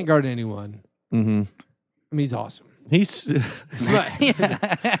 Can't guard anyone. Mm-hmm. He's awesome. He's.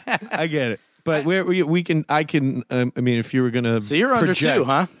 I get it, but I can. If you were gonna, so you're project, under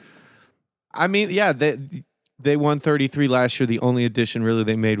 2, huh? They won 33 last year. The only addition really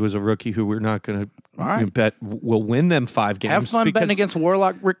they made was a rookie who we're not going to bet will win them 5 games. Have fun betting against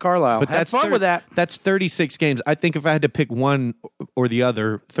Warlock Rick Carlisle. But have fun with that. That's 36 games. I think if I had to pick one or the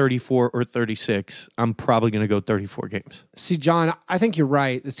other, 34 or 36, I'm probably going to go 34 games. See, John, I think you're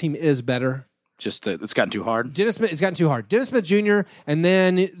right. This team is better. Just it's gotten too hard. Dennis Smith, it's gotten too hard. Dennis Smith Jr., and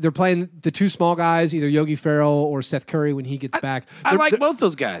then they're playing the two small guys, either Yogi Ferrell or Seth Curry when he gets back. I like both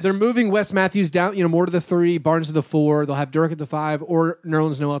those guys. They're moving Wes Matthews down, more to the 3, Barnes to the 4. They'll have Dirk at the 5 or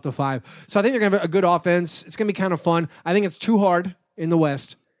Nerlens Noel at the 5. So I think they're going to have a good offense. It's going to be kind of fun. I think it's too hard in the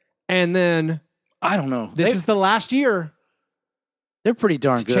West. And then I don't know. This is the last year. They're pretty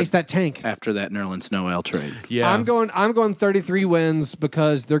darn good. Chase that tank after that Nerlens Noel trade. Yeah, I'm going 33 wins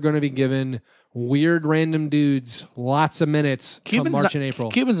because they're going to be giving weird random dudes lots of minutes come March and April.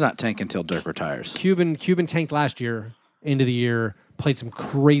 Cuban's not tanking until Dirk retires. Cuban tanked last year, end of the year, played some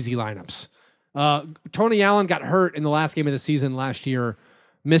crazy lineups. Tony Allen got hurt in the last game of the season last year,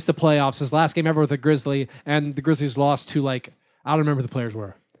 missed the playoffs. His last game ever with the Grizzlies, and the Grizzlies lost to I don't remember who the players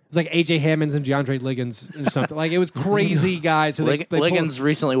were. It was like A.J. Hammonds and DeAndre Liggins or something. It was crazy guys. Who Liggins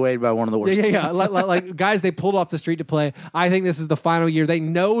recently weighed by one of the worst. Yeah. like guys they pulled off the street to play. I think this is the final year. They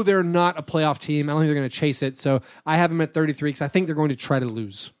know they're not a playoff team. I don't think they're going to chase it. So I have them at 33 because I think they're going to try to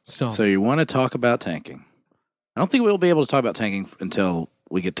lose. So you want to talk about tanking? I don't think we'll be able to talk about tanking until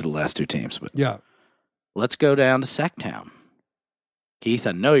we get to the last two teams. But yeah, let's go down to Sacktown. Keith,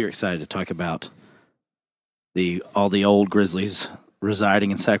 I know you're excited to talk about all the old Grizzlies residing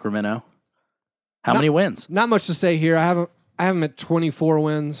in Sacramento. How many wins? Not much to say here. I have them at 24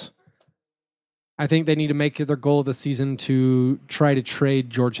 wins. I think they need to make it their goal of the season to try to trade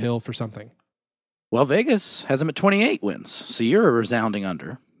George Hill for something. Well, Vegas has them at 28 wins, so you're a resounding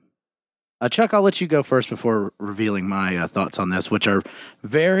under. Chuck, I'll let you go first before revealing my thoughts on this, which are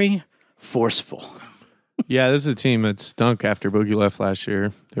very forceful. Yeah, this is a team that stunk after Boogie left last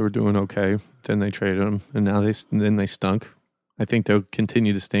year. They were doing okay. Then they traded him, and now they stunk. I think they'll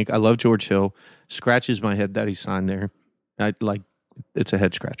continue to stink. I love George Hill. Scratches my head that he signed there. It's a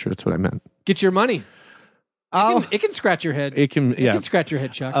head scratcher. That's what I meant. Get your money. It can scratch your head. It can scratch your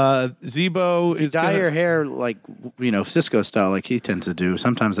head, Chuck. Zebo is dye your hair Cisco style, like he tends to do.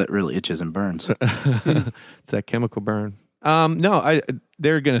 Sometimes that really itches and burns. It's that chemical burn. No,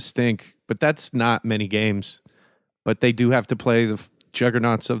 they're going to stink, but that's not many games. But they do have to play the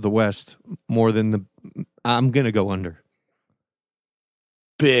juggernauts of the West more than I'm going to go under.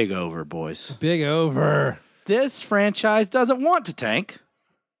 Big over, boys. Big over. This franchise doesn't want to tank.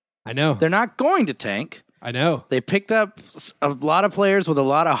 I know. They're not going to tank. I know. They picked up a lot of players with a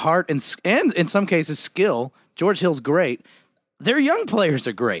lot of heart and in some cases skill. George Hill's great. Their young players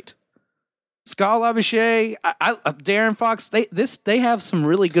are great. Skal Labiche, Darren Fox, they have some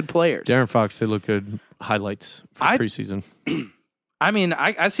really good players. Darren Fox, they look good. Highlights for preseason. I mean,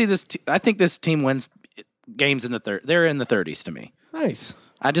 I see this. I think this team wins games in the third. They're in the 30s to me. Nice.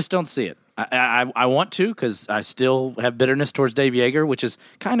 I just don't see it. I want to because I still have bitterness towards Dave Yeager, which is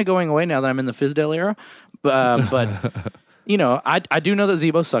kind of going away now that I'm in the Fizdale era. But I do know that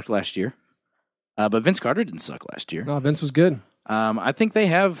Zebo sucked last year. But Vince Carter didn't suck last year. No, Vince was good. I think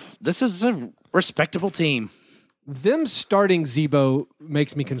this is a respectable team. Them starting Zebo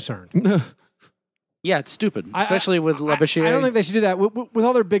makes me concerned. Yeah, it's stupid, especially with Labiche. I don't think they should do that with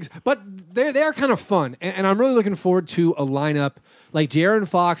all their bigs, but they are kind of fun, and I'm really looking forward to a lineup like De'Aaron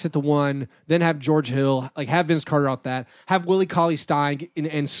Fox at the 1, then have George Hill, have Vince Carter out that, have Willie Cauley-Stein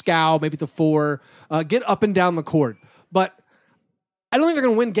and Scow maybe at the 4, get up and down the court. But I don't think they're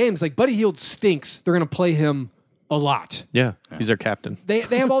going to win games. Like Buddy Hield stinks. They're going to play him a lot. Yeah, he's their captain. They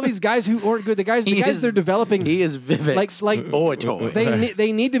have all these guys who aren't good. The guys they're developing. He is Vivek's like boy toy.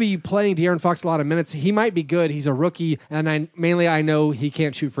 They need to be playing De'Aaron Fox a lot of minutes. He might be good. He's a rookie, and I know he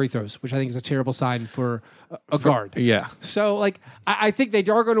can't shoot free throws, which I think is a terrible sign for a guard. Yeah. So I think they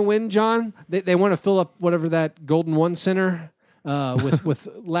are going to win, John. They want to fill up whatever that Golden One Center with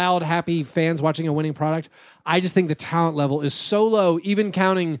loud, happy fans watching a winning product. I just think the talent level is so low, even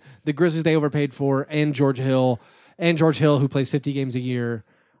counting the Grizzlies they overpaid for and George Hill, who plays 50 games a year.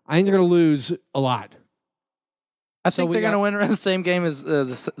 I think they're going to lose a lot. I think they're going to win around the same game as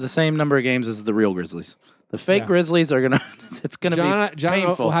the same number of games as the real Grizzlies. The fake Grizzlies are going to. It's going to be painful.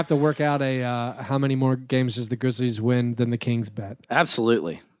 John will have to work out how many more games does the Grizzlies win than the Kings bet.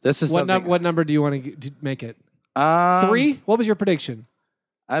 Absolutely. This is what number do you want to make it? 3? What was your prediction?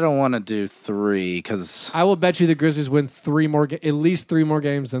 I don't want to do 3 because I will bet you the Grizzlies win at least 3 more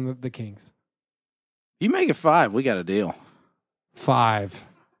games than the Kings. You make it 5, we got a deal. 5.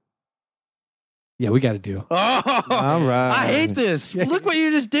 Yeah, we got a deal. Oh, all right. I hate this. Look what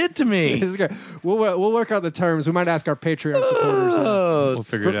you just did to me. This is good. We'll work out the terms. We might ask our Patreon supporters. We'll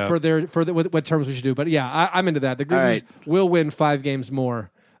figure it out for what terms we should do. But yeah, I'm into that. The Grizzlies will win 5 games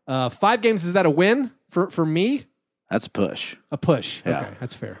more. 5 games, is that a win for me? That's a push. A push. Yeah. Okay,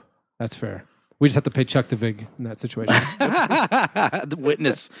 that's fair. We just have to pay Chuck the Vig in that situation. The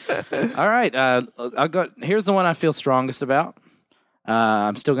witness. All right. Here's the one I feel strongest about.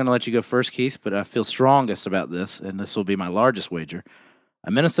 I'm still going to let you go first, Keith, but I feel strongest about this, and this will be my largest wager.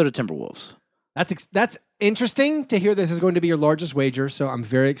 Minnesota Timberwolves. That's interesting to hear this is going to be your largest wager, so I'm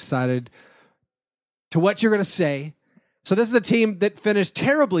very excited to what you're going to say. So this is a team that finished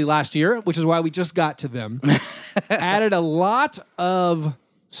terribly last year, which is why we just got to them. Added a lot of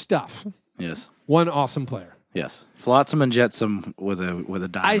stuff. Yes. One awesome player. Yes. Flotsam and Jetsam with a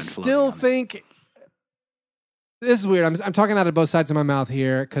diamond. I still think this is weird. I'm talking out of both sides of my mouth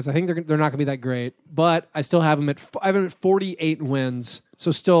here because I think they're not going to be that great. But I still have them at 48 wins,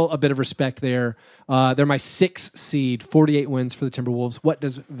 so still a bit of respect there. They're my 6th seed, 48 wins for the Timberwolves. What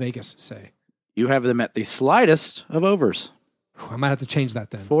does Vegas say? You have them at the slightest of overs. I might have to change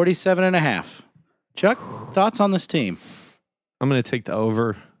that then. 47.5. Chuck, thoughts on this team? I'm going to take the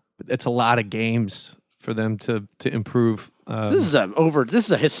over. It's a lot of games for them to improve. This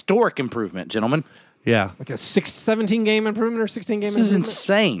is a historic improvement, gentlemen. Yeah. Like a 17 game improvement or 16 game improvement? This is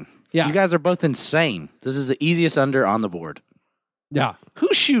insane. Yeah. You guys are both insane. This is the easiest under on the board. Yeah. Who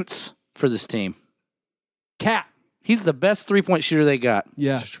shoots for this team? Cat. He's the best 3-point shooter they got.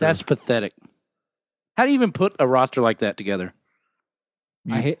 Yeah. That's pathetic. How do you even put a roster like that together?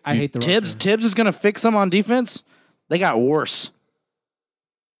 I hate the Tibbs. roster. Tibbs is going to fix them on defense. They got worse.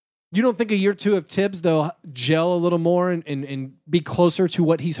 You don't think a year or two of Tibbs, they'll gel a little more and be closer to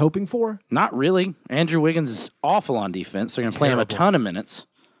what he's hoping for? Not really. Andrew Wiggins is awful on defense. They're going to play him a ton of minutes.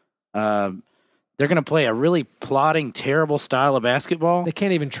 They're going to play a really plodding, terrible style of basketball. They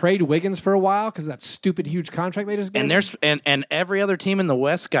can't even trade Wiggins for a while because of that stupid huge contract they just gave. And every other team in the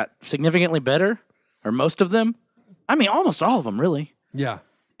West got significantly better, or most of them. I mean, almost all of them, really. Yeah.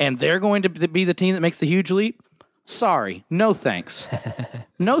 And they're going to be the team that makes the huge leap. Sorry, no thanks.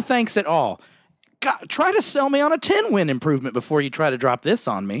 No thanks at all. God, try to sell me on a 10-win improvement before you try to drop this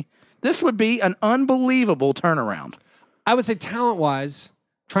on me. This would be an unbelievable turnaround. I would say talent-wise,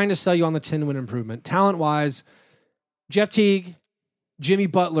 trying to sell you on the 10-win improvement. Talent-wise, Jeff Teague, Jimmy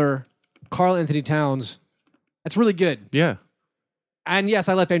Butler, Karl Anthony Towns. That's really good. Yeah. And yes,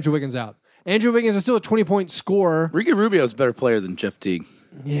 I left Andrew Wiggins out. Andrew Wiggins is still a 20-point scorer. Ricky Rubio's a better player than Jeff Teague.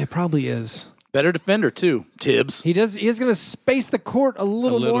 Yeah, probably is. Better defender, too. Tibbs. He is going to space the court a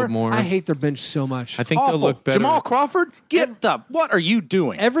little more. I hate their bench so much. I think Awful. they'll look better. Jamal Crawford, what are you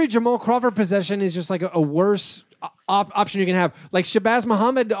doing? Every Jamal Crawford possession is just like a worse option you can have. Like Shabazz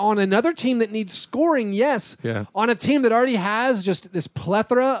Muhammad on another team that needs scoring, yes. Yeah. On a team that already has just this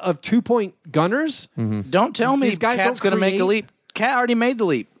plethora of 2-point gunners. Mm-hmm. Don't tell me These guys Cat's don't going to make a create. leap. Cat already made the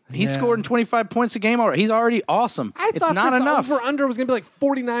leap. He's Yeah. scoring 25 points a game already. He's already awesome. I It's thought not this enough. over-under was going to be like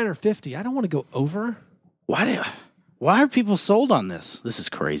 49 or 50. I don't want to go over. Why are people sold on this? This is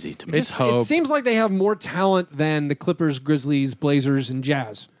crazy to me. It's hope. It seems like they have more talent than the Clippers, Grizzlies, Blazers, and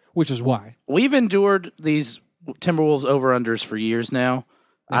Jazz, which is why. We've endured these Timberwolves over-unders for years now.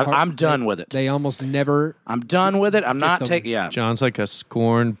 I'm done with it. They almost never... I'm done with it. I'm not them. taking... Yeah. John's like a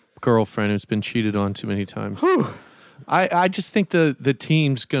scorned girlfriend who's been cheated on too many times. I just think the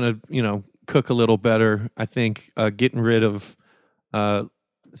team's going to, cook a little better. I think getting rid of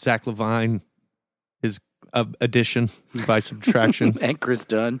Zach LaVine is addition by subtraction. And Chris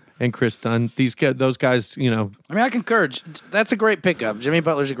Dunn. Those guys, I mean, I concur. That's a great pickup. Jimmy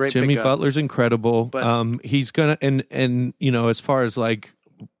Butler's a great Jimmy pickup. Butler's incredible. But- He's gonna and as far as like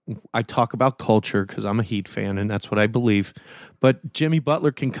I talk about culture because I'm a Heat fan and that's what I believe. But Jimmy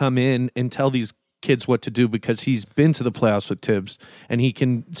Butler can come in and tell these kids what to do because he's been to the playoffs with Tibbs and he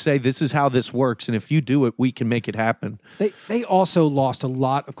can say this is how this works and if you do it, we can make it happen. They also lost a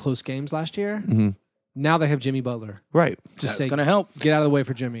lot of close games last year. Mm-hmm. Now they have Jimmy Butler. Right. Just That's going to help. Get out of the way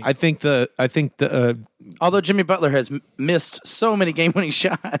for Jimmy. I think the Although Jimmy Butler has missed so many game-winning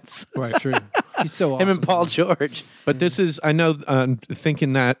shots. Right, true. He's so awesome. Him and Paul George. but this is I know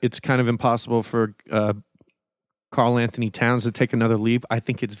thinking that it's kind of impossible for Karl Anthony Towns to take another leap. I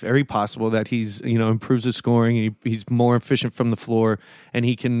think it's very possible that he's improves his scoring. He's more efficient from the floor, and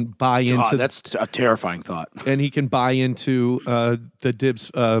he can buy into. That's a terrifying thought. And he can buy into the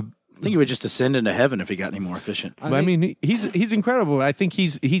Dibs. I think he would just ascend into heaven if he got any more efficient. I mean, he's incredible. I think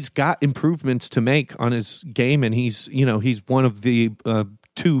he's got improvements to make on his game, and he's one of the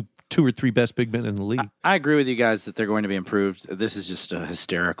two or three best big men in the league. I agree with you guys that they're going to be improved. This is just a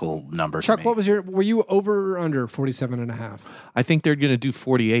hysterical number. Chuck, to me. what was were you over or under 47.5? I think they're going to do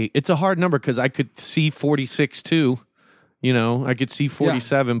 48. It's a hard number because I could see 46 too. I could see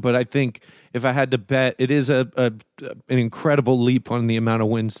 47, but I think if I had to bet, it is an incredible leap on the amount of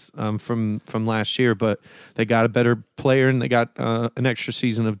wins from last year. But they got a better player and they got an extra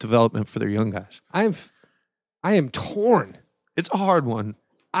season of development for their young guys. I am torn. It's a hard one.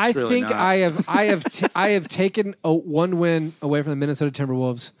 I really think not. I have taken one win away from the Minnesota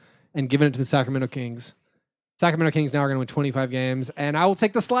Timberwolves and given it to the Sacramento Kings. Sacramento Kings now are going to win 25 games, and I will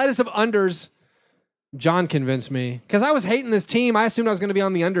take the slightest of unders. John convinced me because I was hating this team. I assumed I was going to be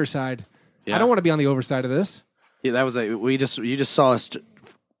on the underside. Yeah. I don't want to be on the overside of this. Yeah, that was you just saw us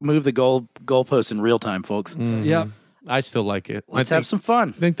move the goalpost in real time, folks. Yep. I still like it. Let's have some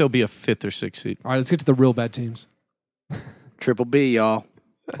fun. I think they'll be a 5th or 6th seed. All right, let's get to the real bad teams. Triple B, y'all.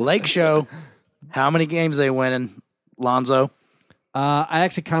 Lake Show. How many games they winning, Lonzo? I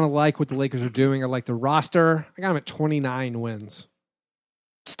actually kind of like what the Lakers are doing. I like the roster. I got them at 29 wins.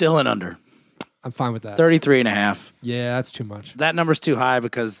 Still an under. I'm fine with that. 33.5. Yeah, that's too much. That number's too high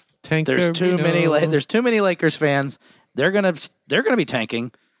because Tank there's too many. Garbino. There's too many Lakers fans. They're gonna be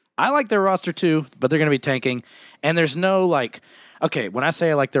tanking. I like their roster too, but they're gonna be tanking. And there's no like. Okay, when I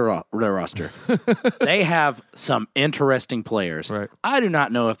say I like their roster, they have some interesting players. Right. I do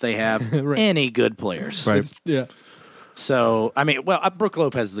not know if they have Right. any good players. Right. Yeah. So I mean, well, Brooke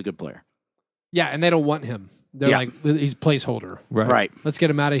Lopez is a good player. Yeah, and they don't want him. They're Yeah. like, he's placeholder. Right. Let's get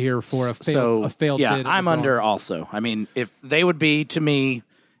him out of here for a failed yeah, bid. at I'm LeBron. under also. I mean, if they would be to me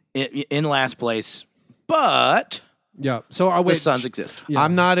in last place, but Yeah. So our the wait, Suns exist. Yeah.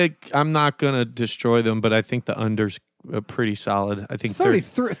 I'm not going to destroy them, but I think the under's pretty solid. I think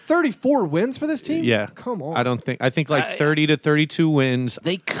 34 wins for this team? Yeah. Come on. I think like 30 to 32 wins.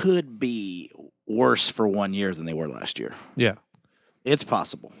 They could be worse for 1 year than they were last year. Yeah. It's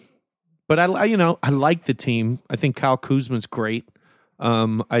possible. But I like the team. I think Kyle Kuzma's great. He's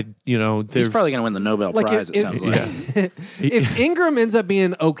probably going to win the Nobel Prize. It sounds like. Yeah. If Ingram ends up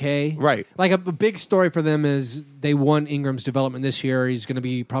being okay, Right. like a big story for them is they won Ingram's development this year. He's going to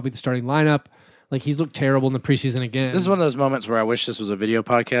be probably the starting lineup. Like he's looked terrible in the preseason again. This is one of those moments where I wish this was a video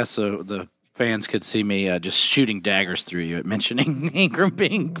podcast so the fans could see me just shooting daggers through you at mentioning Ingram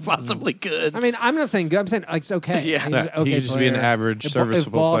being possibly good. I mean, I'm not saying good. I'm saying like it's okay. Yeah. He's an He okay could just be an player. average, If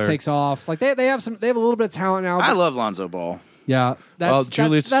serviceable ball player. takes off, like they have a little bit of talent now. I but- love Lonzo Ball. Yeah, Well,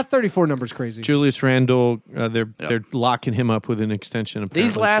 Julius- that 34 number is crazy. Julius Randle, they're locking him up with an extension. These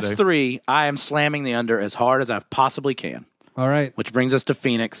apparently, last today. 3, I am slamming the under as hard as I possibly can. All right, Which brings us to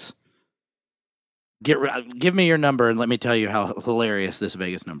Phoenix. Give me your number and let me tell you how hilarious this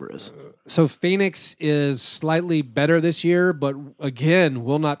Vegas number is. so Phoenix is slightly better this year, but again,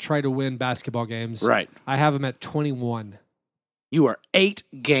 will not try to win basketball games. Right. I have them at 21. You are 8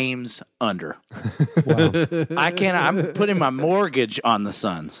 games under. Wow, I'm putting my mortgage on the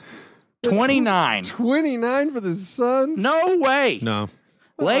Suns. 29. 29 for the Suns. No way. No.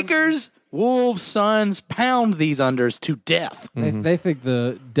 Lakers, Wolves, Suns pound these unders to death. They think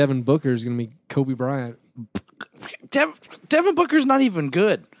the Devin Booker is going to be Kobe Bryant. Devin Booker's not even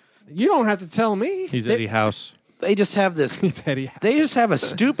good. You don't have to tell me. He's Eddie House. They just have this. He's Eddie. They just have a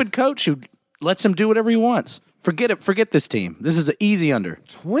stupid coach who lets him do whatever he wants. Forget it. Forget this team. This is an easy under.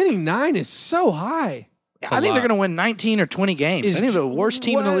 29 is so high. I think they're going to win 19 or 20 games. I think they're the worst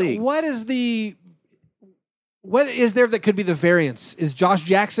team in the league. What is there that could be the variance? Is Josh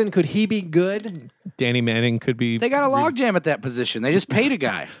Jackson, could he be good? Danny Manning could be. They got a logjam at that position. They just paid a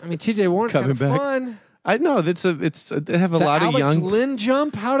guy. I mean, TJ Warren's kind Coming of back. fun. I know they have a The lot Alex of young. Lynn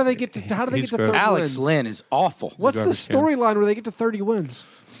jump? How do they get to He's 30 gross. Alex wins? Lynn is awful. What's the garbage can. storyline where they get to 30 wins?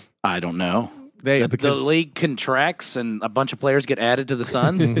 I don't know. They The because league contracts and a bunch of players get added to the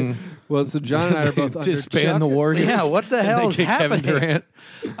Suns. Well, so John and I are both under disband Chuck. the Warriors. Yeah, what the and hell they is get Kevin happening?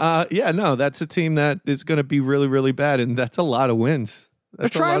 Durant. No, that's a team that is going to be really, really bad, and that's a lot of wins. They're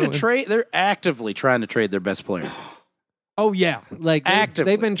trying to trade. They're actively trying to trade their best player. Oh, yeah. Like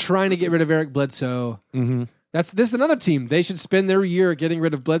Actively. they've been trying to get rid of Eric Bledsoe. Mm-hmm. This is another team. They should spend their year getting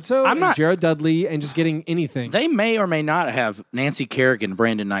rid of Bledsoe I'm and not- Jared Dudley and just getting anything. They may or may not have Nancy Kerrigan,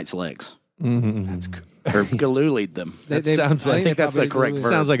 Brandon Knight's legs, That's good. or Galooly'd them. That sounds like- I think that's the correct It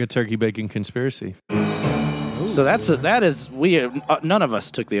verb. sounds like a turkey bacon conspiracy. So that is none of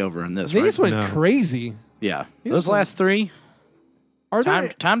us took the over in this. These Right? went No. crazy. Yeah, These those went- last 3. Are there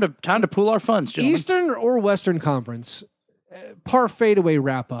Time to pool our funds, gentlemen. Eastern or Western Conference par fadeaway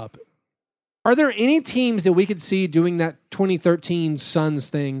wrap up? Are there any teams that we could see doing that 2013 Suns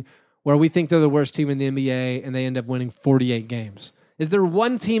thing where we think they're the worst team in the NBA and they end up winning 48 games? Is there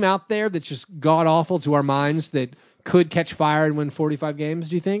one team out there that's just god awful to our minds that could catch fire and win 45 games?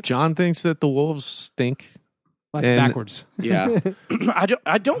 Do you think? John thinks that the Wolves stink. Well, that's And- backwards. Yeah,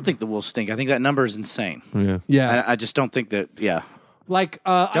 I don't think the Wolves stink. I think that number is insane. Yeah. Yeah, I just don't think that. Yeah, like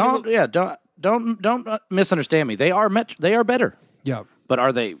don't misunderstand me. They are better. Yeah. But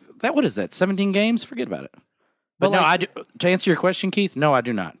are they? What is that? 17 games? Forget about it. But Well, no, like- to answer your question, Keith, no, I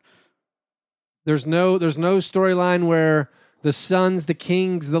do not. There's no storyline where the Suns, the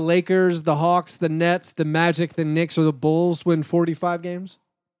Kings, the Lakers, the Hawks, the Nets, the Magic, the Knicks, or the Bulls win 45 games.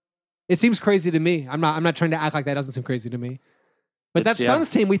 It seems crazy to me. I'm not trying to act like that doesn't seem crazy to me. But that Suns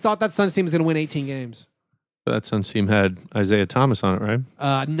team, we thought that Suns team was going to win 18 games. That Suns team had Isaiah Thomas on it,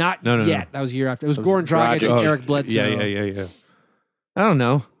 right? Not No. yet. That was a year after. It was Goran Dragic and Eric Bledsoe. Yeah. I don't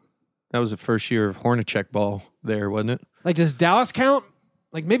know. That was the first year of Hornacek ball there, wasn't it? Like, does Dallas count?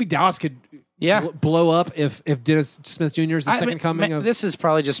 Like, maybe Dallas could blow up if Dennis Smith Jr. is the second coming of this is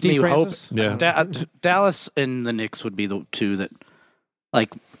probably just Steve me Francis? hope. Yeah. Dallas and the Knicks would be the two that,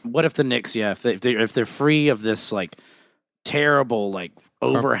 like, what if the Knicks, if they're free of this, like, terrible, like,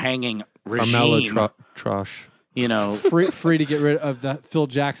 overhanging regime. Carmelo Trosh. You know, free to get rid of the Phil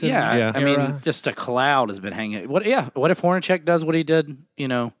Jackson. yeah. I mean, era. just a cloud has been hanging. What if Hornacek does what he did? You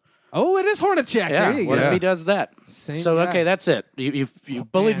know, Oh, it is Hornacek. yeah. There you What go. if he does that? Same So guy. okay, that's it. You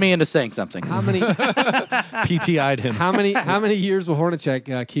bullied me into saying something. How many PTI'd him. how many years will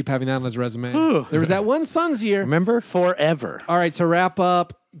Hornacek keep having that on his resume? Ooh. There was that one Suns year. Remember? Forever. All right, to wrap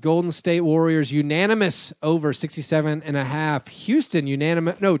up, Golden State Warriors unanimous over 67.5. Houston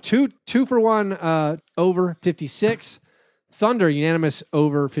unanimous, no, 2-for-1 over 56. Thunder unanimous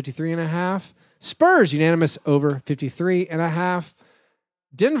over 53.5. Spurs unanimous over 53.5.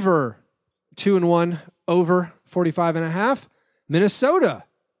 Denver 2-1 over 45.5. Minnesota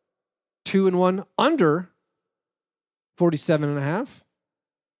 2-1 under 47.5.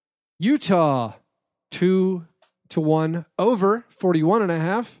 Utah 2-1 over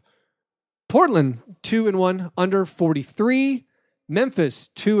 41.5. Portland 2-1 under 43. Memphis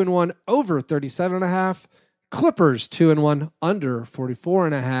 2-1 over 37.5. Clippers 2-1 under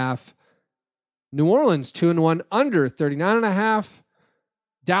 44.5. New Orleans 2-1 under 39.5.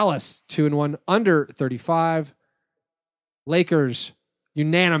 Dallas 2-1 under 35. Lakers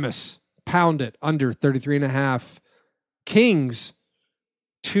unanimous, pound it under 33.5. Kings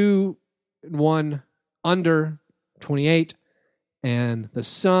 2-1 under 28, and the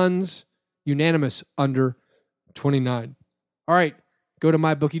Suns unanimous under 29. All right, go to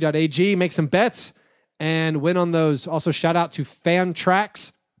mybookie.ag, make some bets, and win on those. Also, shout out to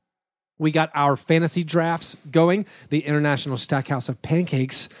Fantrax. We got our fantasy drafts going. The International Stackhouse of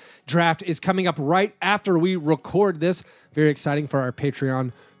Pancakes draft is coming up right after we record this. Very exciting for our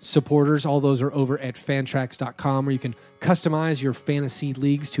Patreon supporters. All those are over at fantrax.com, where you can customize your fantasy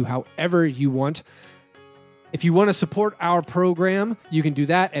leagues to however you want. If you want to support our program, you can do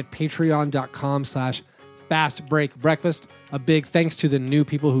that at patreon.com/fastbreakbreakfast. A big thanks to the new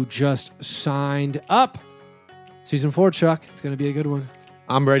people who just signed up. Season 4, Chuck. It's going to be a good one.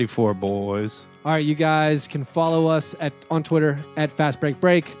 I'm ready for it, boys. All right, you guys can follow us on Twitter at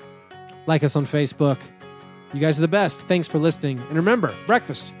FastBreakBreak. Like us on Facebook. You guys are the best. Thanks for listening. And remember,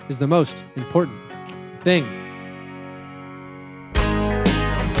 breakfast is the most important thing.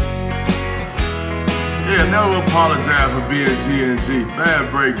 Yeah, never apologize for being G&G.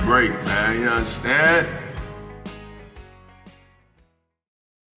 Fast break, man. You understand?